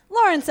here,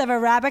 Lawrence of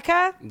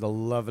Arabica. The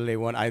lovely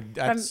one.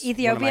 That's from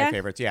Ethiopia? One of my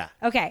favorites. Yeah.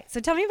 Okay. So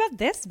tell me about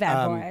this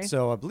bad boy.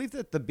 So I believe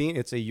that the bean,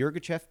 it's a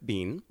Yirgacheffe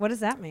bean. What does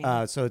that mean?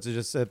 So it's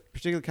just a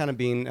particular kind of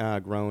bean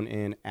grown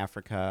in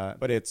Africa,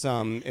 but it's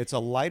a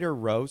lighter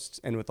roast,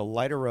 and with the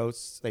lighter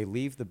roasts, they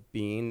leave the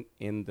bean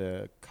in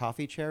the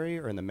coffee cherry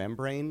or in the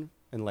membrane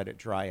and let it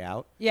dry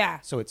out.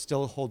 Yeah. So it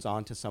still holds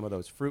on to some of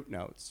those fruit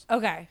notes.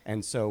 Okay.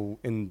 And so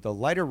in the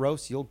lighter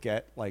roast, you'll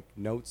get like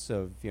notes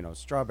of,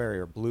 strawberry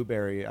or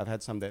blueberry. I've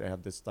had some that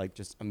have this like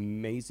just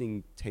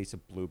amazing taste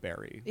of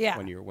blueberry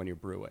when you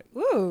brew it.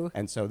 Ooh.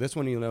 And so this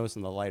one you'll notice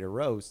in the lighter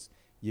roast,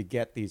 you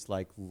get these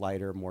like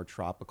lighter, more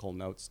tropical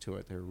notes to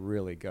it. They're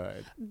really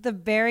good. The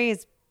berry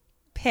is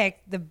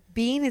picked, the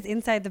bean is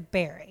inside the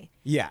berry.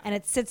 Yeah. And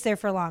it sits there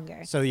for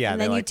longer. So yeah.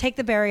 And then you take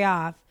the berry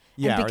off.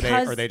 Yeah,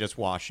 or they just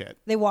wash it.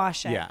 They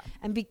wash it. Yeah.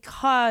 And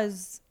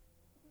because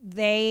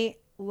they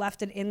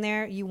left it in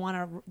there, do you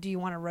want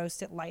to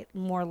roast it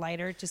more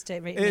lighter just to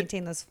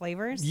maintain those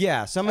flavors?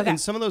 Yeah, some of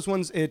those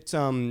ones that's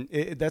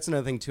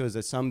another thing too, is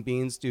that some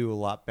beans do a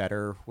lot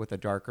better with a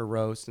darker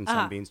roast and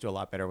some beans do a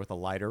lot better with a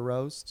lighter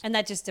roast. And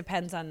that just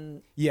depends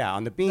on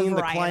on the bean,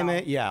 the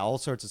climate, all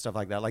sorts of stuff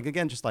like that. Like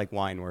again, just like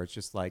wine where it's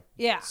just like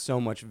so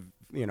much,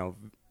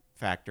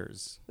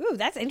 factors. Ooh,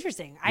 that's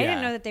interesting. I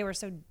didn't know that they were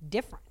so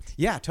different.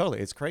 Yeah, totally.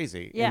 It's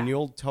crazy. Yeah. And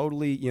you'll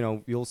totally,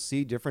 you'll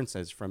see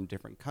differences from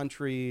different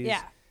countries.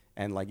 Yeah.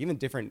 And like even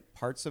different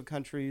parts of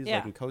countries. Yeah.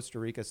 Like in Costa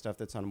Rica, stuff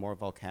that's on more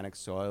volcanic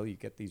soil, you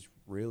get these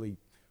really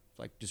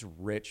like just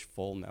rich,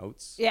 full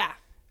notes. Yeah.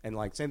 And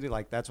like same thing,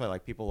 like that's why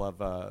like people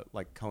love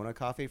like Kona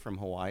coffee from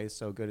Hawaii is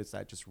so good. It's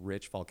that just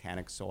rich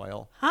volcanic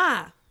soil.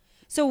 Huh.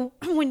 So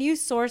when you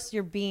source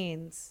your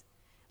beans,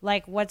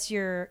 like what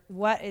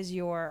is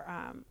your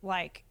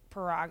like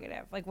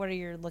prerogative? Like what are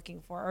you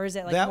looking for? Or is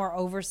it like more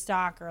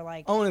overstock or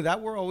like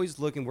that we're always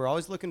looking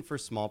for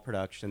small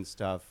production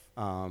stuff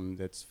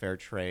that's fair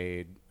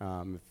trade.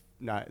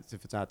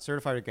 If it's not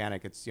certified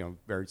organic, it's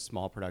very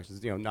small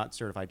productions, not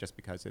certified just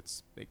because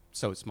it's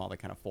so small they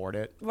can't afford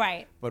it.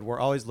 Right. But we're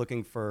always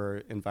looking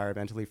for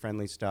environmentally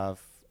friendly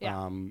stuff.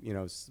 Yeah.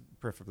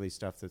 Preferably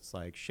stuff that's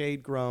like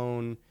shade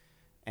grown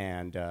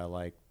and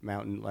like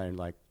mountain and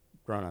like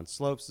grown on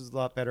slopes is a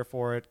lot better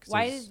for it.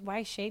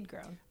 Why shade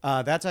grown?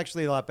 That's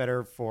actually a lot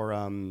better for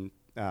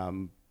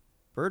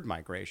bird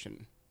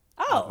migration.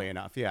 Oh, oddly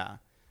enough, yeah.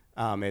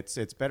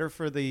 It's better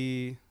for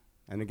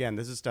and again,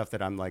 this is stuff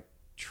that I'm like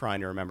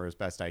trying to remember as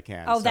best I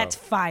can. Oh, so that's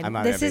fine.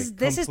 This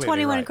is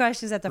 21 right.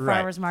 questions at the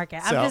farmer's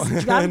market.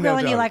 I'm I'm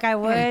grilling you like I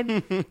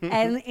would,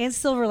 and in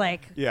Silver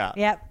Lake. Yeah.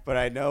 Yep. But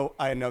I know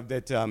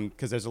that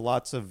because there's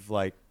lots of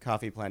like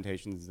coffee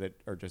plantations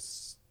that are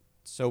just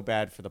so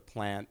bad for the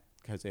plant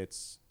because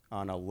it's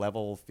on a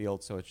level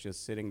field, so it's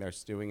just sitting there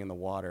stewing in the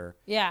water.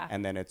 Yeah.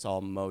 And then it's all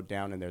mowed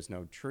down and there's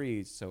no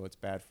trees, so it's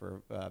bad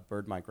for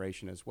bird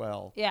migration as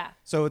well. Yeah.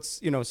 So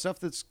it's, stuff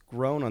that's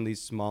grown on these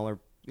smaller,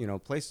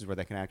 places where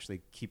they can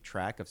actually keep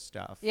track of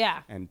stuff.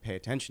 Yeah. And pay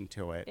attention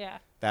to it. Yeah.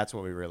 That's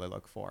what we really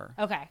look for.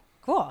 Okay.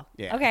 Cool.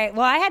 Yeah. Okay.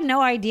 Well, I had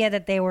no idea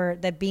that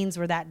beans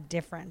were that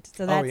different.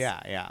 So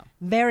that's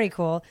very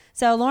cool.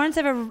 So Lawrence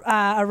of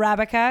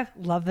Arabica,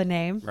 love the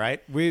name. Right.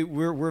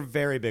 We're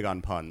very big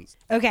on puns.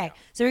 Okay.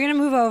 So we're gonna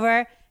move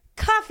over.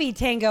 Coffee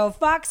Tango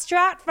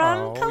Foxtrot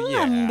from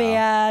Colombia.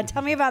 Yeah.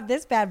 Tell me about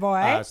this bad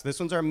boy. So this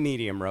one's our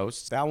medium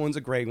roast. That one's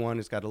a great one.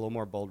 It's got a little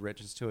more bold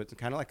richness to it. It's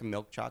kind of like a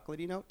milk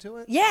chocolatey note to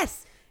it.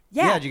 Yes.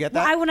 Yeah. Did you get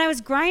that? When I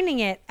was grinding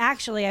it,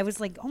 actually, I was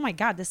like, oh my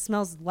God, this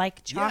smells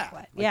like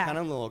chocolate. Yeah. Kind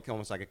of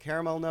almost like a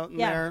caramel note in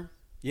there.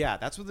 Yeah,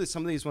 that's what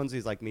some of these ones,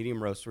 these like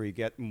medium roasts where you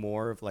get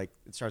more of like,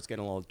 it starts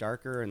getting a little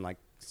darker and like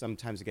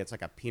sometimes it gets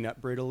like a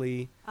peanut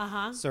brittly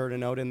sort of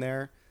note in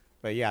there.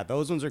 But yeah,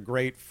 those ones are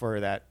great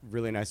for that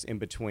really nice in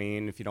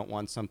between if you don't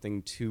want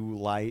something too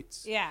light.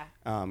 Yeah.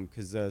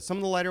 Because some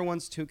of the lighter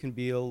ones too can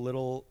be a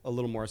little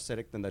more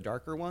acidic than the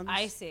darker ones.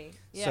 I see.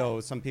 Yeah.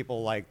 So some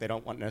people they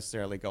don't want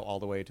necessarily go all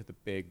the way to the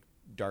big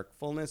dark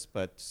fullness,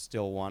 but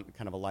still want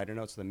kind of a lighter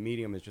note. So the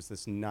medium is just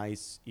this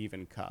nice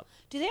even cup.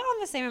 Do they all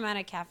have the same amount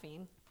of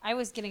caffeine? I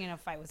was getting in a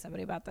fight with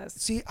somebody about this.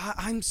 See,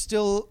 I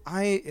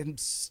am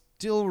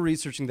still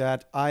researching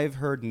that. I've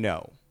heard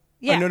no.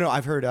 Yeah. No,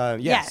 I've heard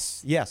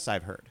yes. Yes,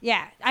 I've heard.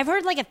 Yeah. I've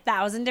heard like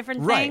 1,000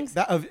 different things.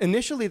 Right.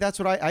 Initially, that's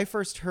what I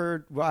first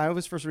heard. When I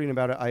was first reading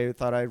about it, I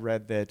thought I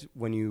read that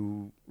when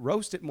you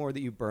roast it more, that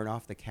you burn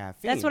off the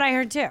caffeine. That's what I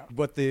heard too.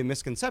 What the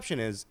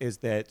misconception is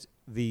that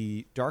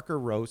the darker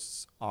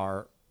roasts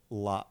are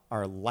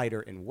are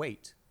lighter in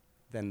weight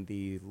than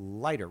the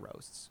lighter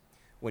roasts.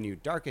 When you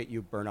dark it,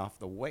 you burn off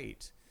the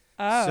weight.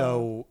 Oh.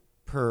 So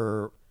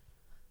for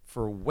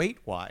weight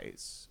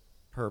wise,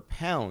 per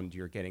pound,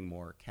 you're getting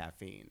more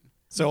caffeine.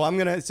 So I'm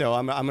gonna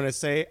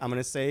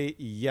say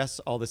yes,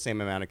 all the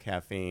same amount of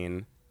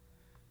caffeine.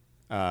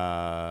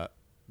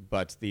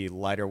 But the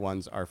lighter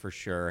ones are for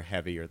sure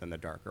heavier than the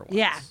darker ones.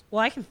 Yeah. Well,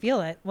 I can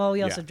feel it. Well,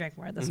 we also Yeah. drank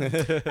more of this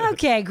one.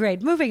 Okay,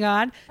 great. Moving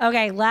on.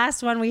 Okay,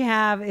 last one we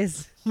have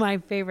is my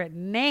favorite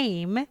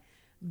name,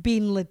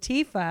 Bin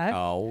Latifa.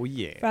 Oh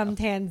yeah. From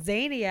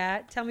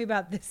Tanzania. Tell me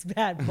about this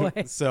bad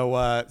boy.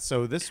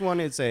 So this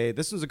one's a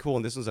cool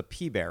one. This one's a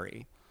pea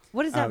berry.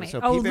 What does that mean?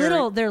 So Oh, pea berry-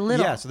 little. They're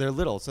little. Yeah, so they're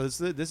little. So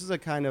this is a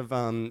kind of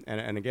and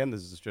again,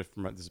 this is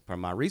from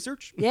my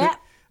research. Yeah.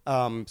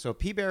 So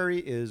pea berry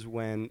is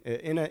when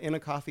in a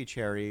coffee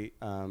cherry,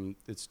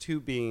 it's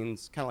two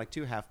beans, kind of like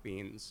two half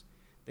beans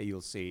that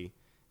you'll see,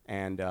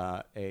 and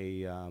a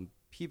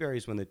pea berry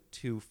is when the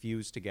two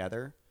fuse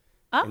together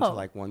into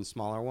like one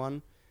smaller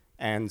one,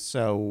 and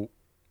so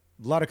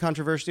a lot of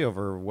controversy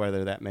over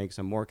whether that makes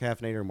them more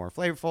caffeinated or more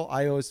flavorful.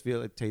 I always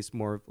feel it tastes a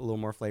little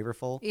more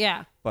flavorful.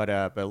 Yeah. But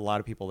a lot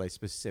of people, they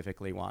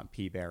specifically want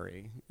pea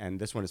berry, and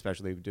this one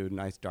especially do a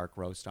nice dark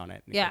roast on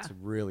it. And Yeah. It gets a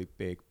really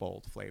big,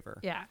 bold flavor.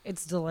 Yeah,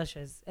 it's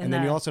delicious. And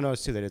then you also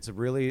notice too that it's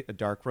a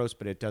dark roast,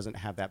 but it doesn't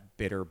have that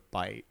bitter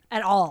bite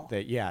at all.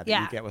 that you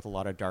get with a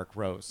lot of dark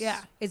roasts.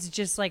 Yeah, it's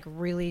just like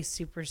really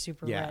super,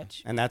 super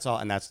rich. And that's all.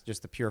 And that's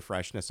just the pure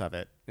freshness of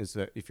it. Is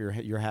that if you're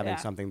having Yeah.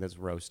 something that's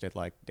roasted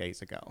like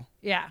days ago.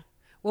 Yeah.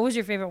 What was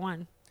your favorite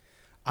one?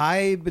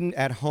 I've been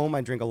at home.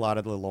 I drink a lot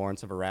of the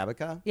Lawrence of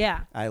Arabica.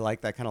 Yeah. I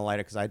like that kind of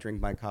lighter because I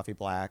drink my coffee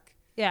black.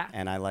 Yeah.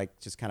 And I like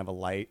just kind of a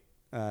light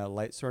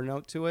sort of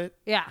note to it.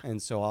 Yeah.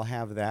 And so I'll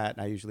have that.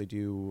 And I usually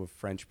do a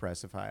French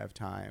press if I have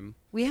time.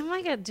 We have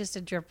like just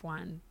a drip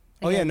one.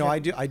 Oh Like yeah, a no,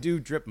 drip- I do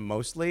drip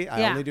mostly. I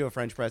Yeah. only do a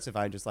French press if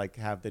I just like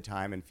have the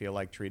time and feel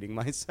like treating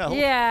myself.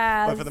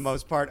 Yeah. But for the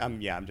most part, I'm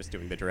just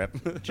doing the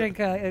drip. drink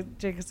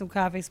some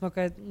coffee, smoke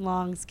a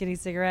long skinny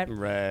cigarette.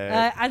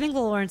 Right. I think the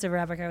Lawrence of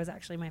Arabica was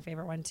actually my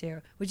favorite one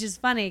too, which is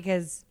funny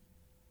because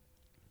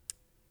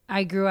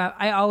I grew up.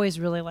 I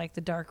always really liked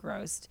the dark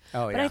roast.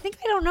 Oh, But yeah. I think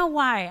I don't know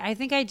why. I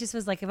think I just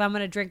was like, if I'm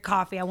gonna drink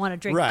coffee, I want to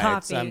drink right.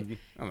 coffee. So I'm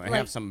gonna Like-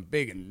 have some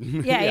big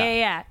and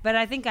Yeah. But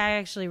I think I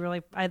actually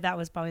really that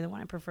was probably the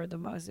one I preferred the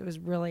most. It was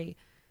really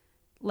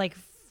like,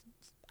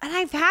 and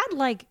I've had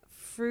like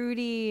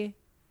fruity,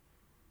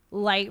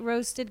 light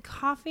roasted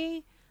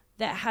coffee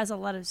that has a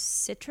lot of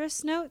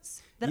citrus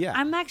notes that Yeah.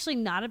 I'm actually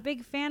not a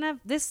big fan of.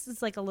 This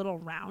is like a little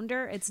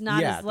rounder. It's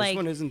not Yeah, as like this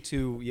one isn't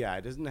too. Yeah,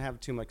 it doesn't have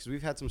too much. Because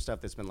we've had some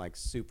stuff that's been like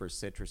super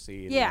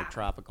citrusy and Yeah. like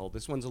tropical.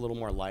 This one's a little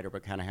more lighter,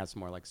 but kind of has some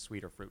more like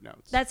sweeter fruit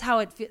notes. that's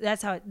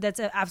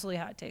absolutely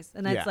how it tastes.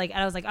 And that's Yeah. like, and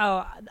I was like,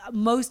 oh,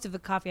 most of the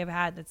coffee I've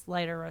had that's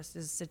lighter roast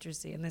is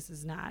citrusy, and this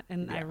is not.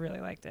 And I really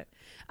liked it.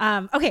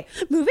 Okay,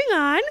 moving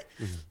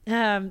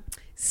on.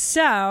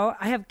 So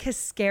I have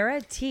Cascara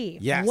tea.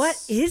 Yes. What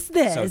is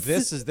this? So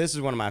this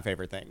is one of my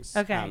favorite things.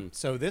 Okay.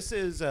 So this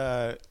is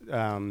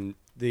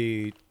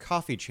the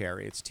coffee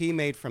cherry. It's tea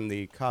made from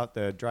the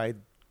dried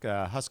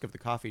husk of the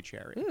coffee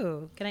cherry.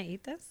 Ooh, can I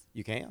eat this?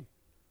 You can.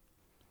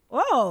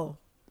 Whoa.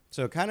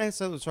 So kind of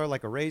sort of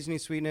like a raisiny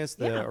sweetness.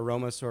 The Yeah.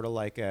 aroma is sort of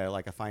like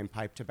a fine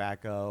pipe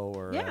tobacco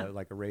or Yeah.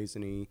 like a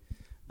raisiny.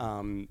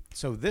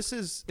 So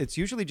it's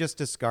usually just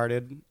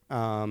discarded.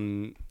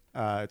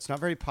 It's not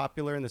very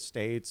popular in the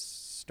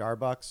States.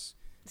 Starbucks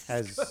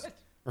has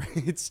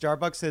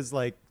Starbucks has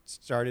like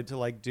started to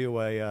like do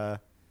a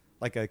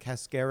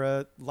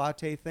cascara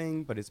latte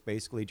thing, but it's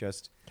basically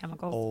just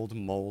Chemicals. old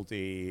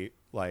moldy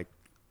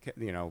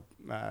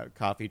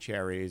coffee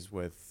cherries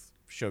with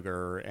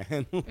sugar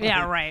and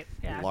Yeah, right.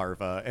 Yeah.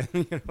 larva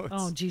and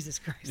Oh, it's Jesus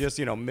Christ. just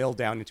milled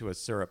down into a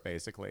syrup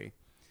basically.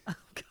 Oh,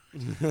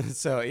 God.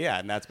 So yeah,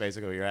 and that's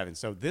basically what you're having.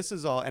 So this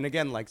is all, and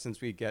again, like since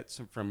we get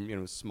some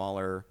from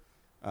smaller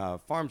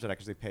farms that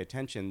actually pay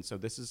attention, so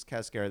this is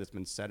cascara that's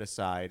been set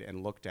aside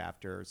and looked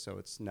after. So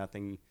it's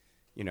nothing,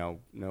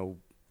 no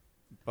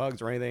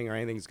bugs or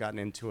anything's gotten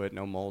into it,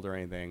 no mold or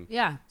anything.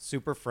 Yeah.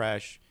 Super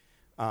fresh.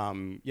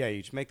 You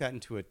just make that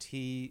into a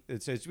tea.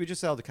 We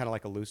just sell it kind of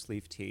like a loose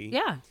leaf tea.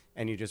 Yeah.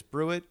 And you just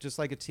brew it just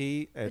like a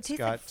tea. It tastes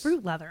like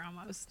fruit leather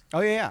almost.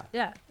 Oh yeah.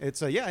 Yeah.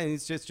 It's and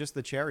it's just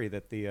the cherry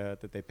that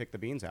that they pick the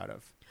beans out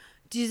of.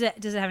 Does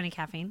it have any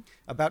caffeine?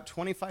 About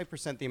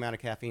 25% the amount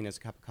of caffeine is a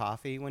cup of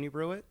coffee when you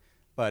brew it,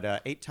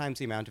 but 8 times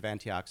the amount of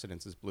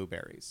antioxidants is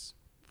blueberries.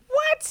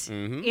 What?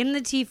 Mhm. In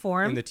the tea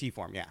form? In the tea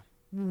form, yeah.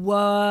 What?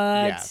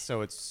 Yeah,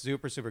 so it's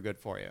super, super good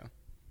for you.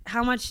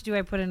 How much do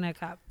I put in a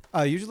cup?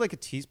 Usually like a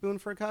teaspoon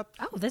for a cup.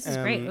 Oh, this is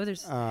great. Oh,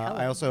 there's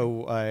I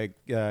also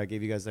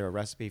gave you guys there a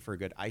recipe for a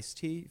good iced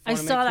tea. if you I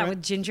wanna saw make that for with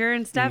it. ginger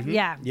and stuff. Mhm.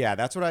 Yeah. Yeah,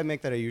 that's what I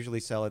make that I usually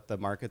sell at the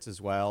markets as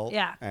well.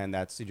 Yeah. And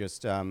that's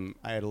just, I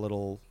add a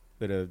little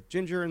bit of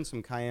ginger and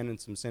some cayenne and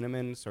some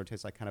cinnamon, so it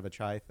tastes like kind of a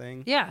chai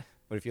thing. Yeah.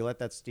 But if you let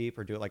that steep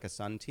or do it like a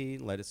sun tea,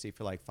 let it steep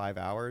for like 5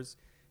 hours,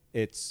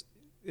 it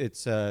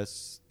gets a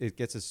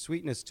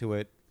sweetness to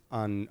it,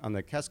 on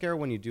the cascara,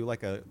 when you do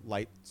like a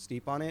light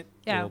steep on it,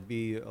 Yeah. it'll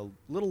be a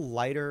little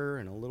lighter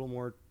and a little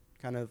more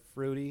kind of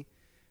fruity.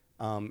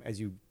 As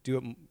you do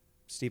it,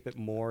 steep it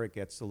more, it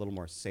gets a little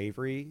more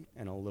savory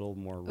and a little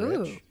more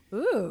rich.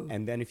 Ooh.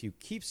 And then if you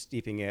keep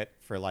steeping it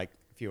for like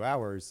a few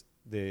hours,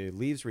 the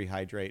leaves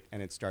rehydrate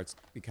and it starts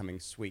becoming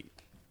sweet.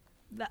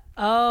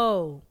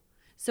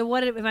 So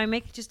what if I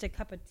make just a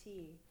cup of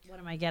tea? What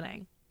am I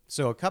getting?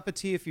 So a cup of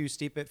tea, if you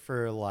steep it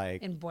for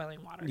like... In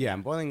boiling water. Yeah,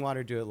 in boiling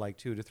water, do it like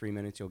 2 to 3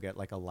 minutes. You'll get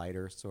like a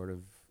lighter sort of,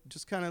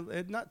 just kind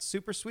of, not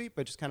super sweet,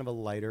 but just kind of a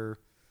lighter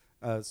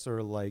sort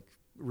of like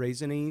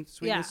raisiny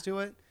sweetness to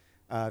it.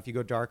 If you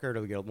go darker,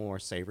 it'll get a little more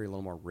savory, a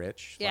little more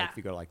rich. Yeah. Like if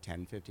you go like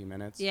 10, 15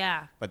 minutes.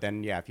 Yeah. But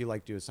then, if you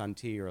like do a sun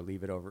tea or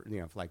leave it over,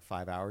 for like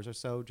 5 hours or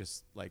so,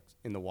 just like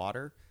in the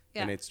water,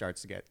 then it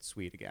starts to get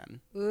sweet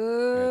again. Ooh,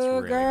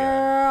 really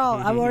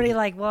girl. I'm already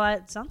like, well,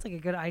 it sounds like a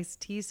good iced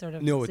tea sort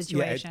of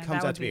situation. It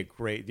comes out to be a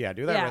great,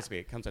 do that recipe.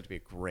 It comes out to be a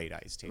great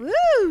iced tea.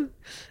 Woo!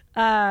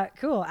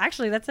 Cool.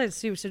 Actually, that's a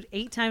soup. So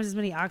 8 times as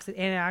many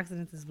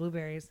antioxidants as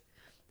blueberries.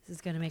 This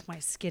is going to make my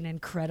skin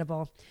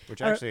incredible.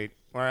 Which actually,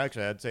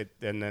 I'd say,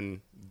 and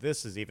then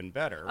this is even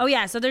better. Oh,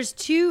 yeah. So there's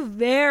 2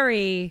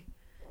 very,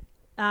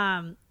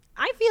 I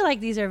feel like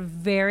these are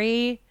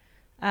very,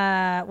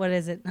 what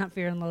is it? Not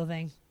Fear and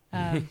Loathing.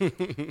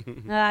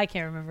 I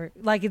can't remember.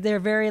 Like they're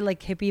very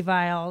like hippie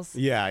vials.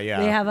 Yeah.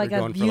 They have like We're a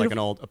going for like an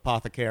old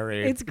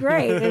apothecary. It's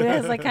great. It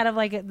has like kind of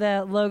like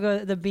the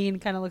logo. The bean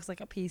kind of looks like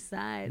a peace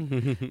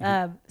sign.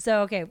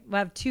 So okay, we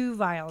have 2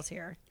 vials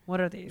here. What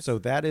are these? So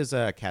that is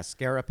a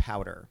cascara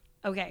powder.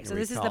 Okay, so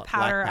We this is call the it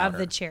black powder of powder.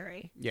 the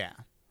cherry. Yeah.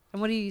 And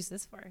what do you use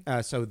this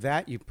for? So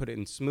that you put it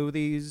in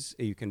smoothies.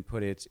 You can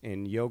put it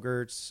in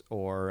yogurts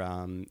or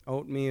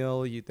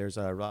oatmeal. There's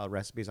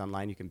recipes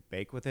online. You can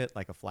bake with it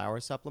like a flour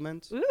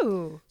supplement.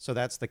 Ooh, So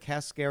that's the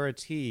cascara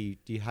tea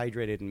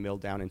dehydrated and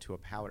milled down into a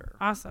powder.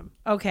 awesome.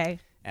 Okay.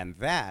 And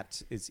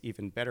that is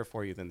even better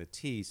for you than the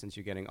tea since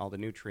you're getting all the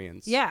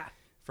nutrients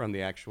from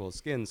the actual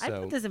skin. I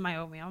So put this in my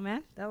oatmeal,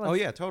 man. That looks, oh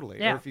yeah, totally.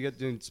 Yeah. Or if you get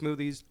doing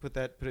smoothies, put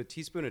a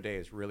teaspoon a day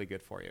is really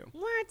good for you.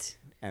 What?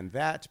 And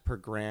that per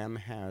gram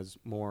has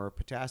more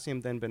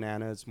potassium than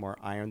bananas, more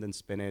iron than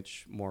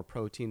spinach, more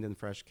protein than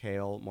fresh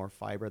kale, more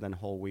fiber than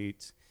whole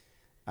wheat.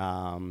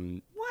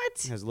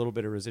 What? Has a little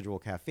bit of residual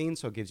caffeine,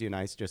 so it gives you a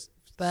nice, just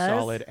Buzz?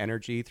 solid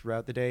energy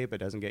throughout the day, but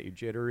doesn't get you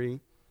jittery.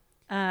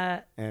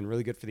 And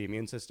really good for the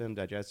immune system,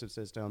 digestive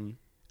system.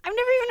 I've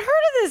never even heard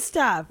of this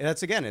stuff.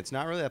 That's again, it's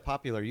not really that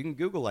popular. You can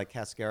Google like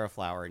cascara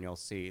flour, and you'll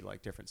see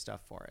like different stuff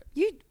for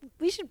it.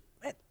 We should.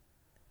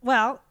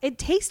 Well, it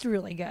tastes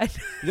really good.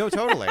 No,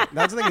 totally.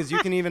 That's the thing is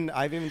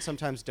I've even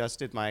sometimes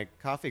dusted my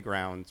coffee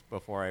grounds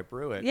before I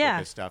brew it with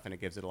this stuff, and it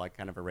gives it like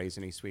kind of a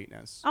raisiny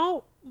sweetness.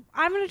 Oh,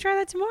 I'm going to try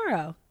that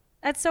tomorrow.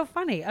 That's so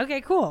funny.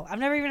 Okay, cool. I've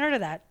never even heard of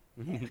that.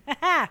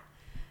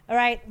 All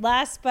right.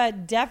 Last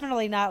but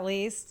definitely not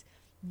least,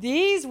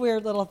 these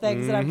weird little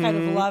things that I'm kind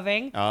of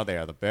loving. Oh, they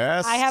are the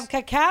best. I have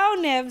cacao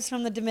nibs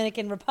from the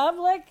Dominican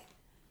Republic.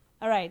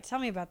 All right. Tell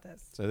me about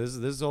this. So this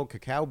is old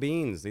cacao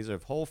beans. These are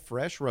whole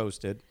fresh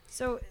roasted.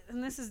 So,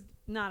 and this is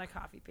not a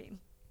coffee bean.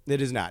 It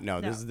is not.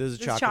 No, this is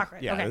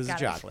chocolate. Yeah, okay, this is got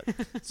it. chocolate.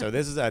 So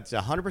it's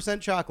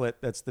 100% chocolate.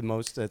 That's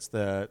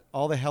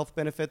all the health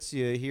benefits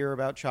you hear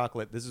about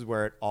chocolate. This is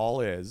where it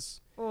all is.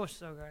 Oh,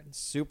 so good.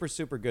 Super,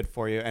 super good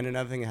for you. And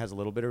another thing, it has a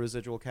little bit of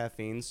residual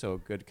caffeine, so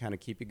good kind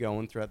of keep you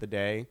going throughout the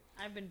day.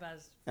 I've been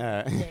buzzed.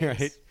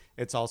 Right.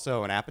 It's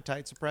also an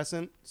appetite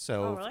suppressant,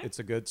 so really? it's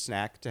a good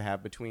snack to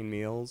have between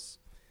meals.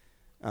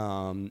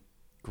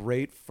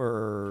 Great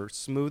for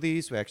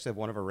smoothies. We actually have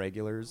one of our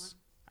regulars.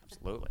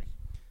 Absolutely.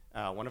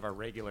 One of our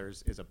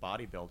regulars is a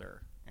bodybuilder,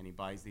 and he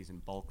buys these in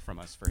bulk from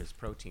us for his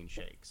protein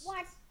shakes.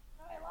 What?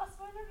 Oh, I lost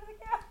one under the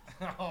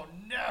couch. Oh,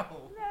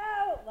 no.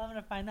 No. Well, I'm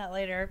going to find that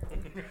later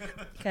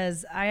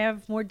because I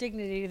have more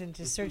dignity than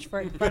to search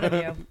for it in front of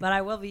you, but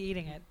I will be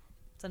eating it.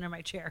 It's under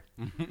my chair.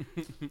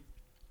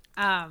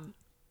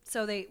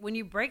 So when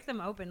you break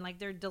them open, like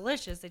they're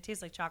delicious. They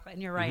taste like chocolate.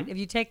 And you're right. If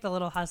you take the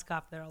little husk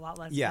off, they're a lot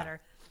less bitter.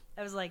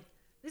 I was like,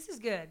 this is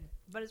good,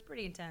 but it's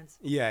pretty intense.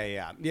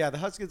 Yeah. The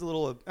husk is a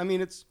little,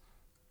 it's,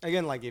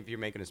 again, like if you're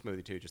making a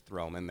smoothie too, just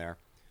throw them in there.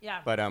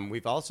 Yeah. But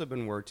we've also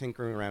we're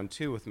tinkering around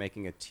too with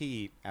making a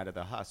tea out of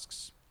the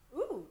husks.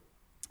 Ooh.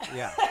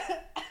 Yeah.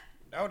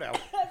 No.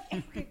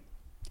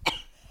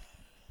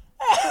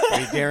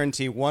 We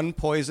guarantee one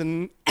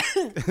poison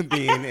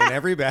bean in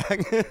every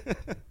bag.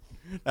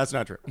 That's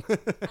not true.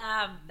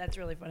 That's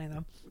really funny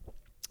though.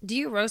 Do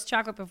you roast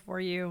chocolate before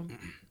you?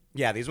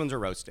 Yeah, these ones are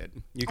roasted.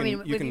 If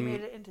you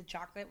made it into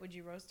chocolate, would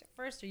you roast it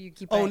first, or you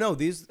keep? Oh no,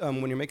 these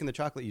when you're making the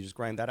chocolate, you just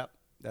grind that up.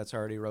 That's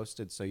already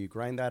roasted, so you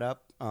grind that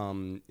up.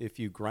 If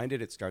you grind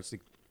it, it starts to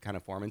kind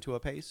of form into a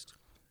paste.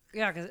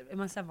 Yeah, because it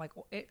must have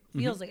it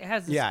feels like it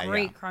has this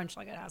great crunch,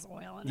 like it has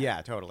oil in it.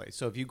 Yeah, totally.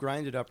 So if you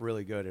grind it up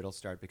really good, it'll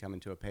start becoming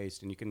to a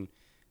paste, and you can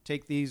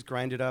take these,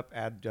 grind it up,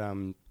 add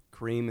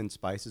cream and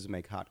spices, and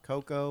make hot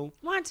cocoa.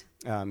 What?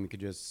 You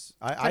could just.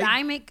 Could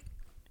I make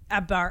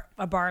a bar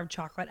of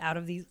chocolate out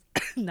of these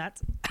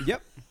nuts?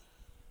 Yep.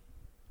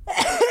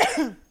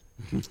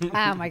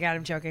 Oh my God,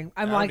 I'm joking.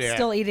 I'm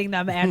still eating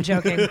them and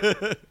joking.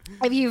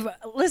 If you've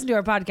listened to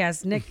our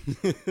podcast, Nick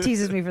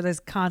teases me for this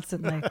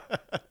constantly.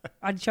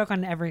 I choke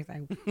on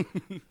everything.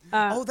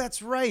 Oh,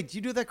 that's right.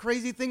 You do that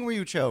crazy thing where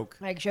you choke.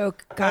 I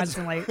choke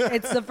constantly.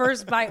 It's the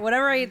first bite.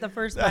 Whatever I eat the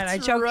first bite, I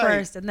choke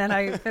first and then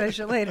I finish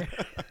it later.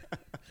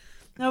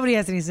 Nobody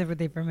has any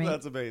sympathy for me.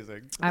 That's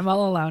amazing. I'm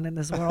all alone in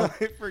this world.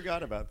 I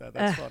forgot about that.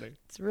 That's funny.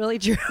 It's really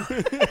true.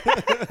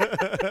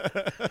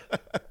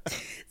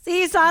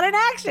 See, you saw it in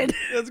action.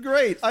 That's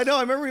great. I know.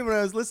 I remember when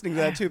I was listening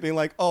to that too, being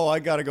like, "Oh, I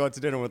gotta go out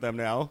to dinner with them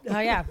now." Oh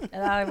yeah,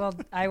 and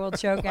I will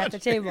choke at the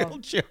table.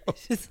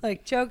 Just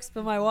like choke,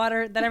 spill my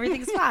water, then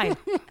everything's fine.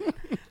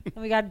 And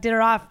we got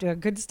dinner off to a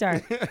good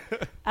start.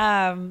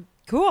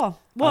 Cool.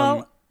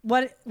 Well,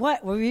 what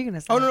were you gonna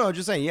say? Oh no,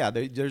 just saying. Yeah,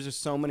 there's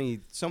just so many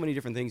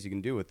different things you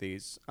can do with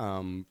these.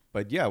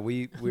 But yeah,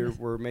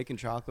 we're making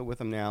chocolate with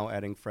them now,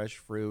 adding fresh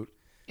fruit.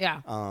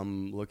 Yeah.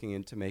 Looking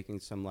into making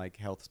some like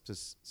health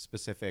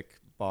specific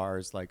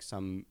bars, like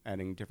some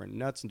adding different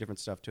nuts and different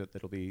stuff to it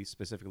that'll be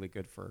specifically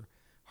good for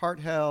heart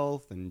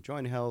health and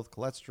joint health,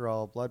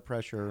 cholesterol, blood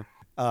pressure.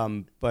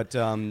 But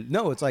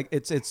no, it's like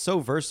it's so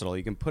versatile.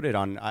 You can put it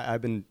on.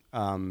 I've been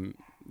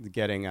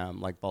getting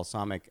like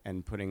balsamic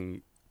and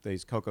putting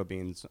these cocoa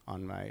beans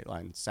on my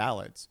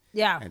salads.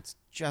 Yeah. And it's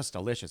just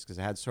delicious because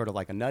it had sort of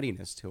like a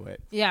nuttiness to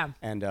it. Yeah.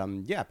 And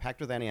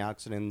packed with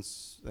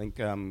antioxidants. I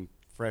think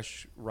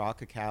fresh raw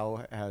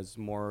cacao has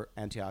more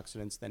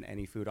antioxidants than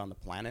any food on the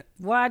planet.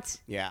 What?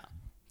 Yeah.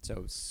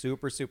 So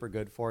super, super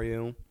good for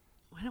you.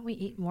 Why don't we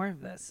eat more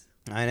of this?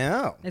 I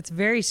know. It's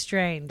very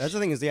strange. That's the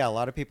thing is, a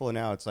lot of people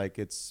now, it's like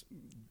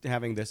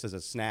having this as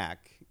a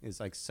snack is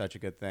like such a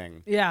good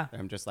thing. Yeah.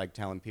 I'm just like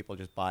telling people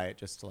just buy it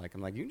just to like,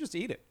 I'm like, you can just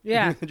eat it.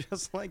 Yeah.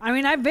 Just like. I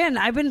mean, I've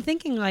been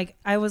thinking like,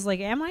 I was like,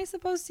 am I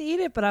supposed to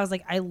eat it? But I was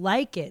like, I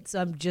like it. So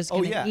I'm just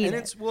going to eat it. And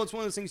it's one of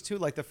those things too,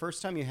 like the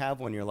first time you have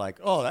one, you're like,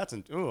 oh, I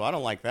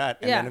don't like that.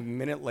 And then a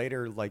minute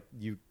later, like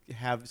you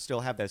still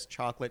have this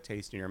chocolate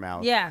taste in your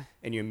mouth. Yeah.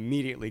 And you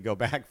immediately go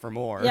back for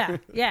more. Yeah.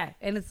 Yeah.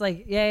 And it's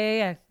like,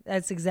 yeah.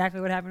 That's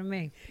exactly what happened to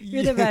me.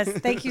 You're the best.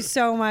 Thank you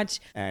so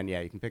much. And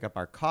you can pick up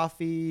our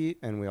coffee,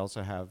 and we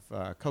also have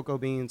cocoa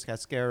beans,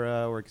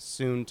 cascara. We're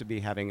soon to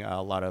be having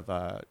a lot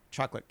of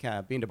chocolate,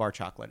 bean to bar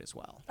chocolate as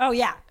well. Oh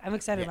yeah, I'm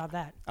excited about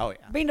that. Oh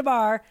yeah, bean to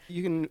bar.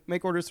 You can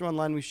make orders through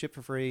online. We ship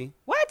for free.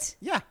 What?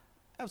 Yeah,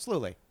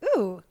 absolutely.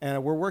 Ooh.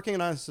 And we're working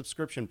on a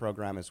subscription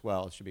program as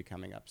well. It should be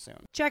coming up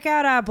soon. Check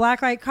out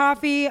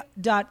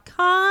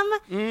blacklightcoffee.com.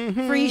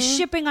 Mm-hmm. Free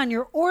shipping on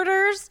your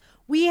orders.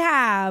 We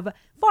have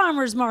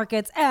farmers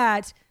markets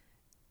at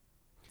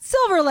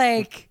Silver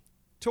Lake.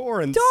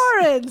 Torrance.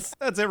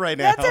 That's it right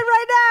now. All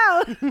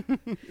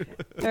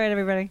right,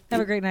 everybody.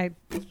 Have a great night.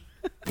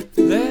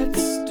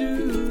 Let's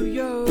do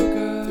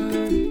yoga.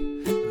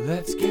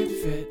 Let's get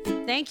fit.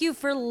 Thank you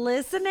for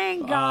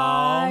listening,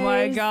 guys. Oh,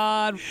 my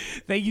God.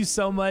 Thank you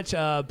so much,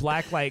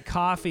 Blacklight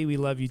Coffee. We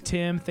love you,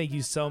 Tim. Thank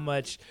you so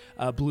much,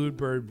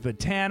 Bluebird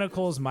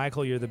Botanicals.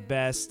 Michael, you're the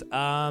best.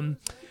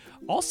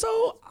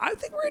 Also, I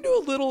think we're going to do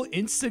a little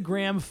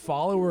Instagram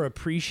follower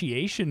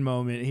appreciation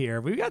moment here.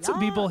 We've got some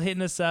people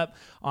hitting us up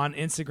on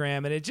Instagram,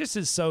 and it just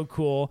is so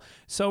cool.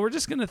 So we're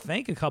just going to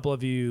thank a couple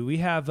of you. We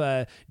have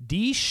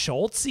D.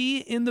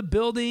 Schultze in the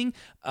building.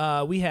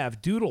 We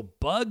have Doodle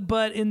Bug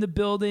Butt in the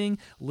building.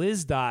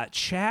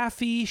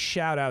 Liz.Chaffee,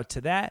 shout out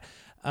to that.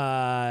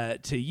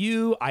 To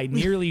you, I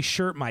nearly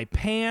shirt my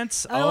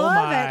pants. Oh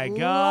my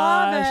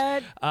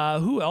gosh.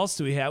 Who else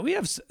do we have?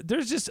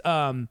 There's just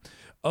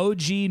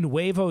OG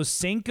Nuevo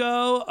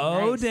Cinco.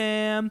 Oh, nice.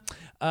 Damn.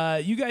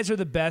 You guys are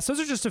the best. Those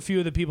are just a few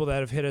of the people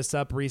that have hit us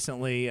up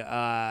recently.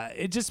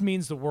 It just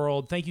means the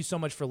world. Thank you so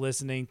much for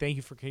listening. Thank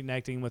you for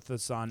connecting with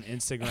us on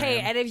Instagram.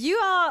 Hey, and if you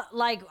all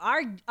like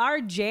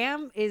our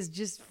jam is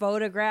just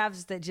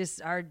photographs that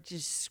just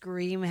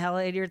scream hell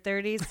in your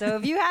 30s. So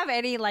if you have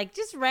any like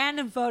just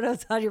random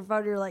photos on your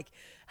phone, you're like,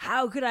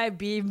 how could I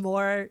be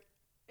more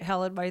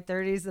hell in my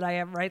 30s than I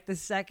am right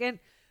this second?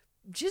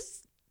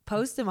 Just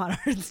post them on our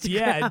Instagram.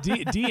 Yeah,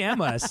 DM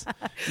us.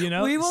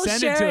 We will send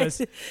share it to us.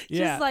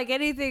 Yeah. Just like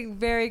anything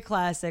very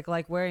classic,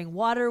 like wearing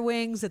water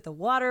wings at the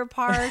water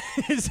park.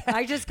 Exactly.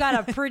 I just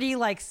got a pretty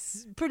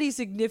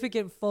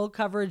significant full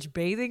coverage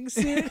bathing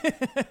suit.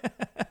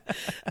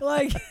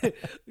 Like,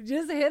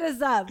 just hit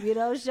us up.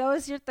 Show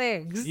us your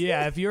things.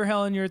 Yeah, if you're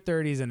hell in your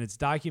 30s and it's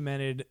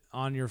documented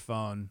on your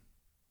phone,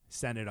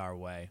 send it our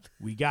way.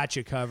 We got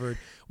you covered.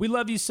 We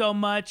love you so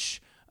much.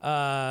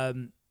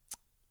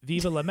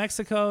 Viva La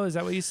Mexico, is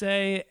that what you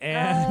say?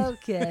 And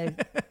okay.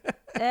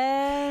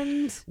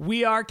 And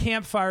we are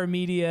Campfire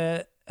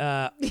Media.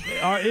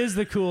 Is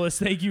the coolest.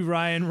 Thank you,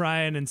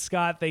 Ryan, and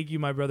Scott. Thank you,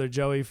 my brother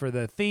Joey, for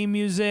the theme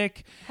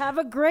music. Have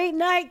a great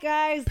night,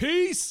 guys.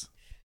 Peace.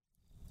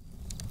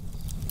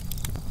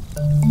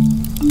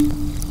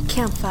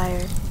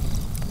 Campfire.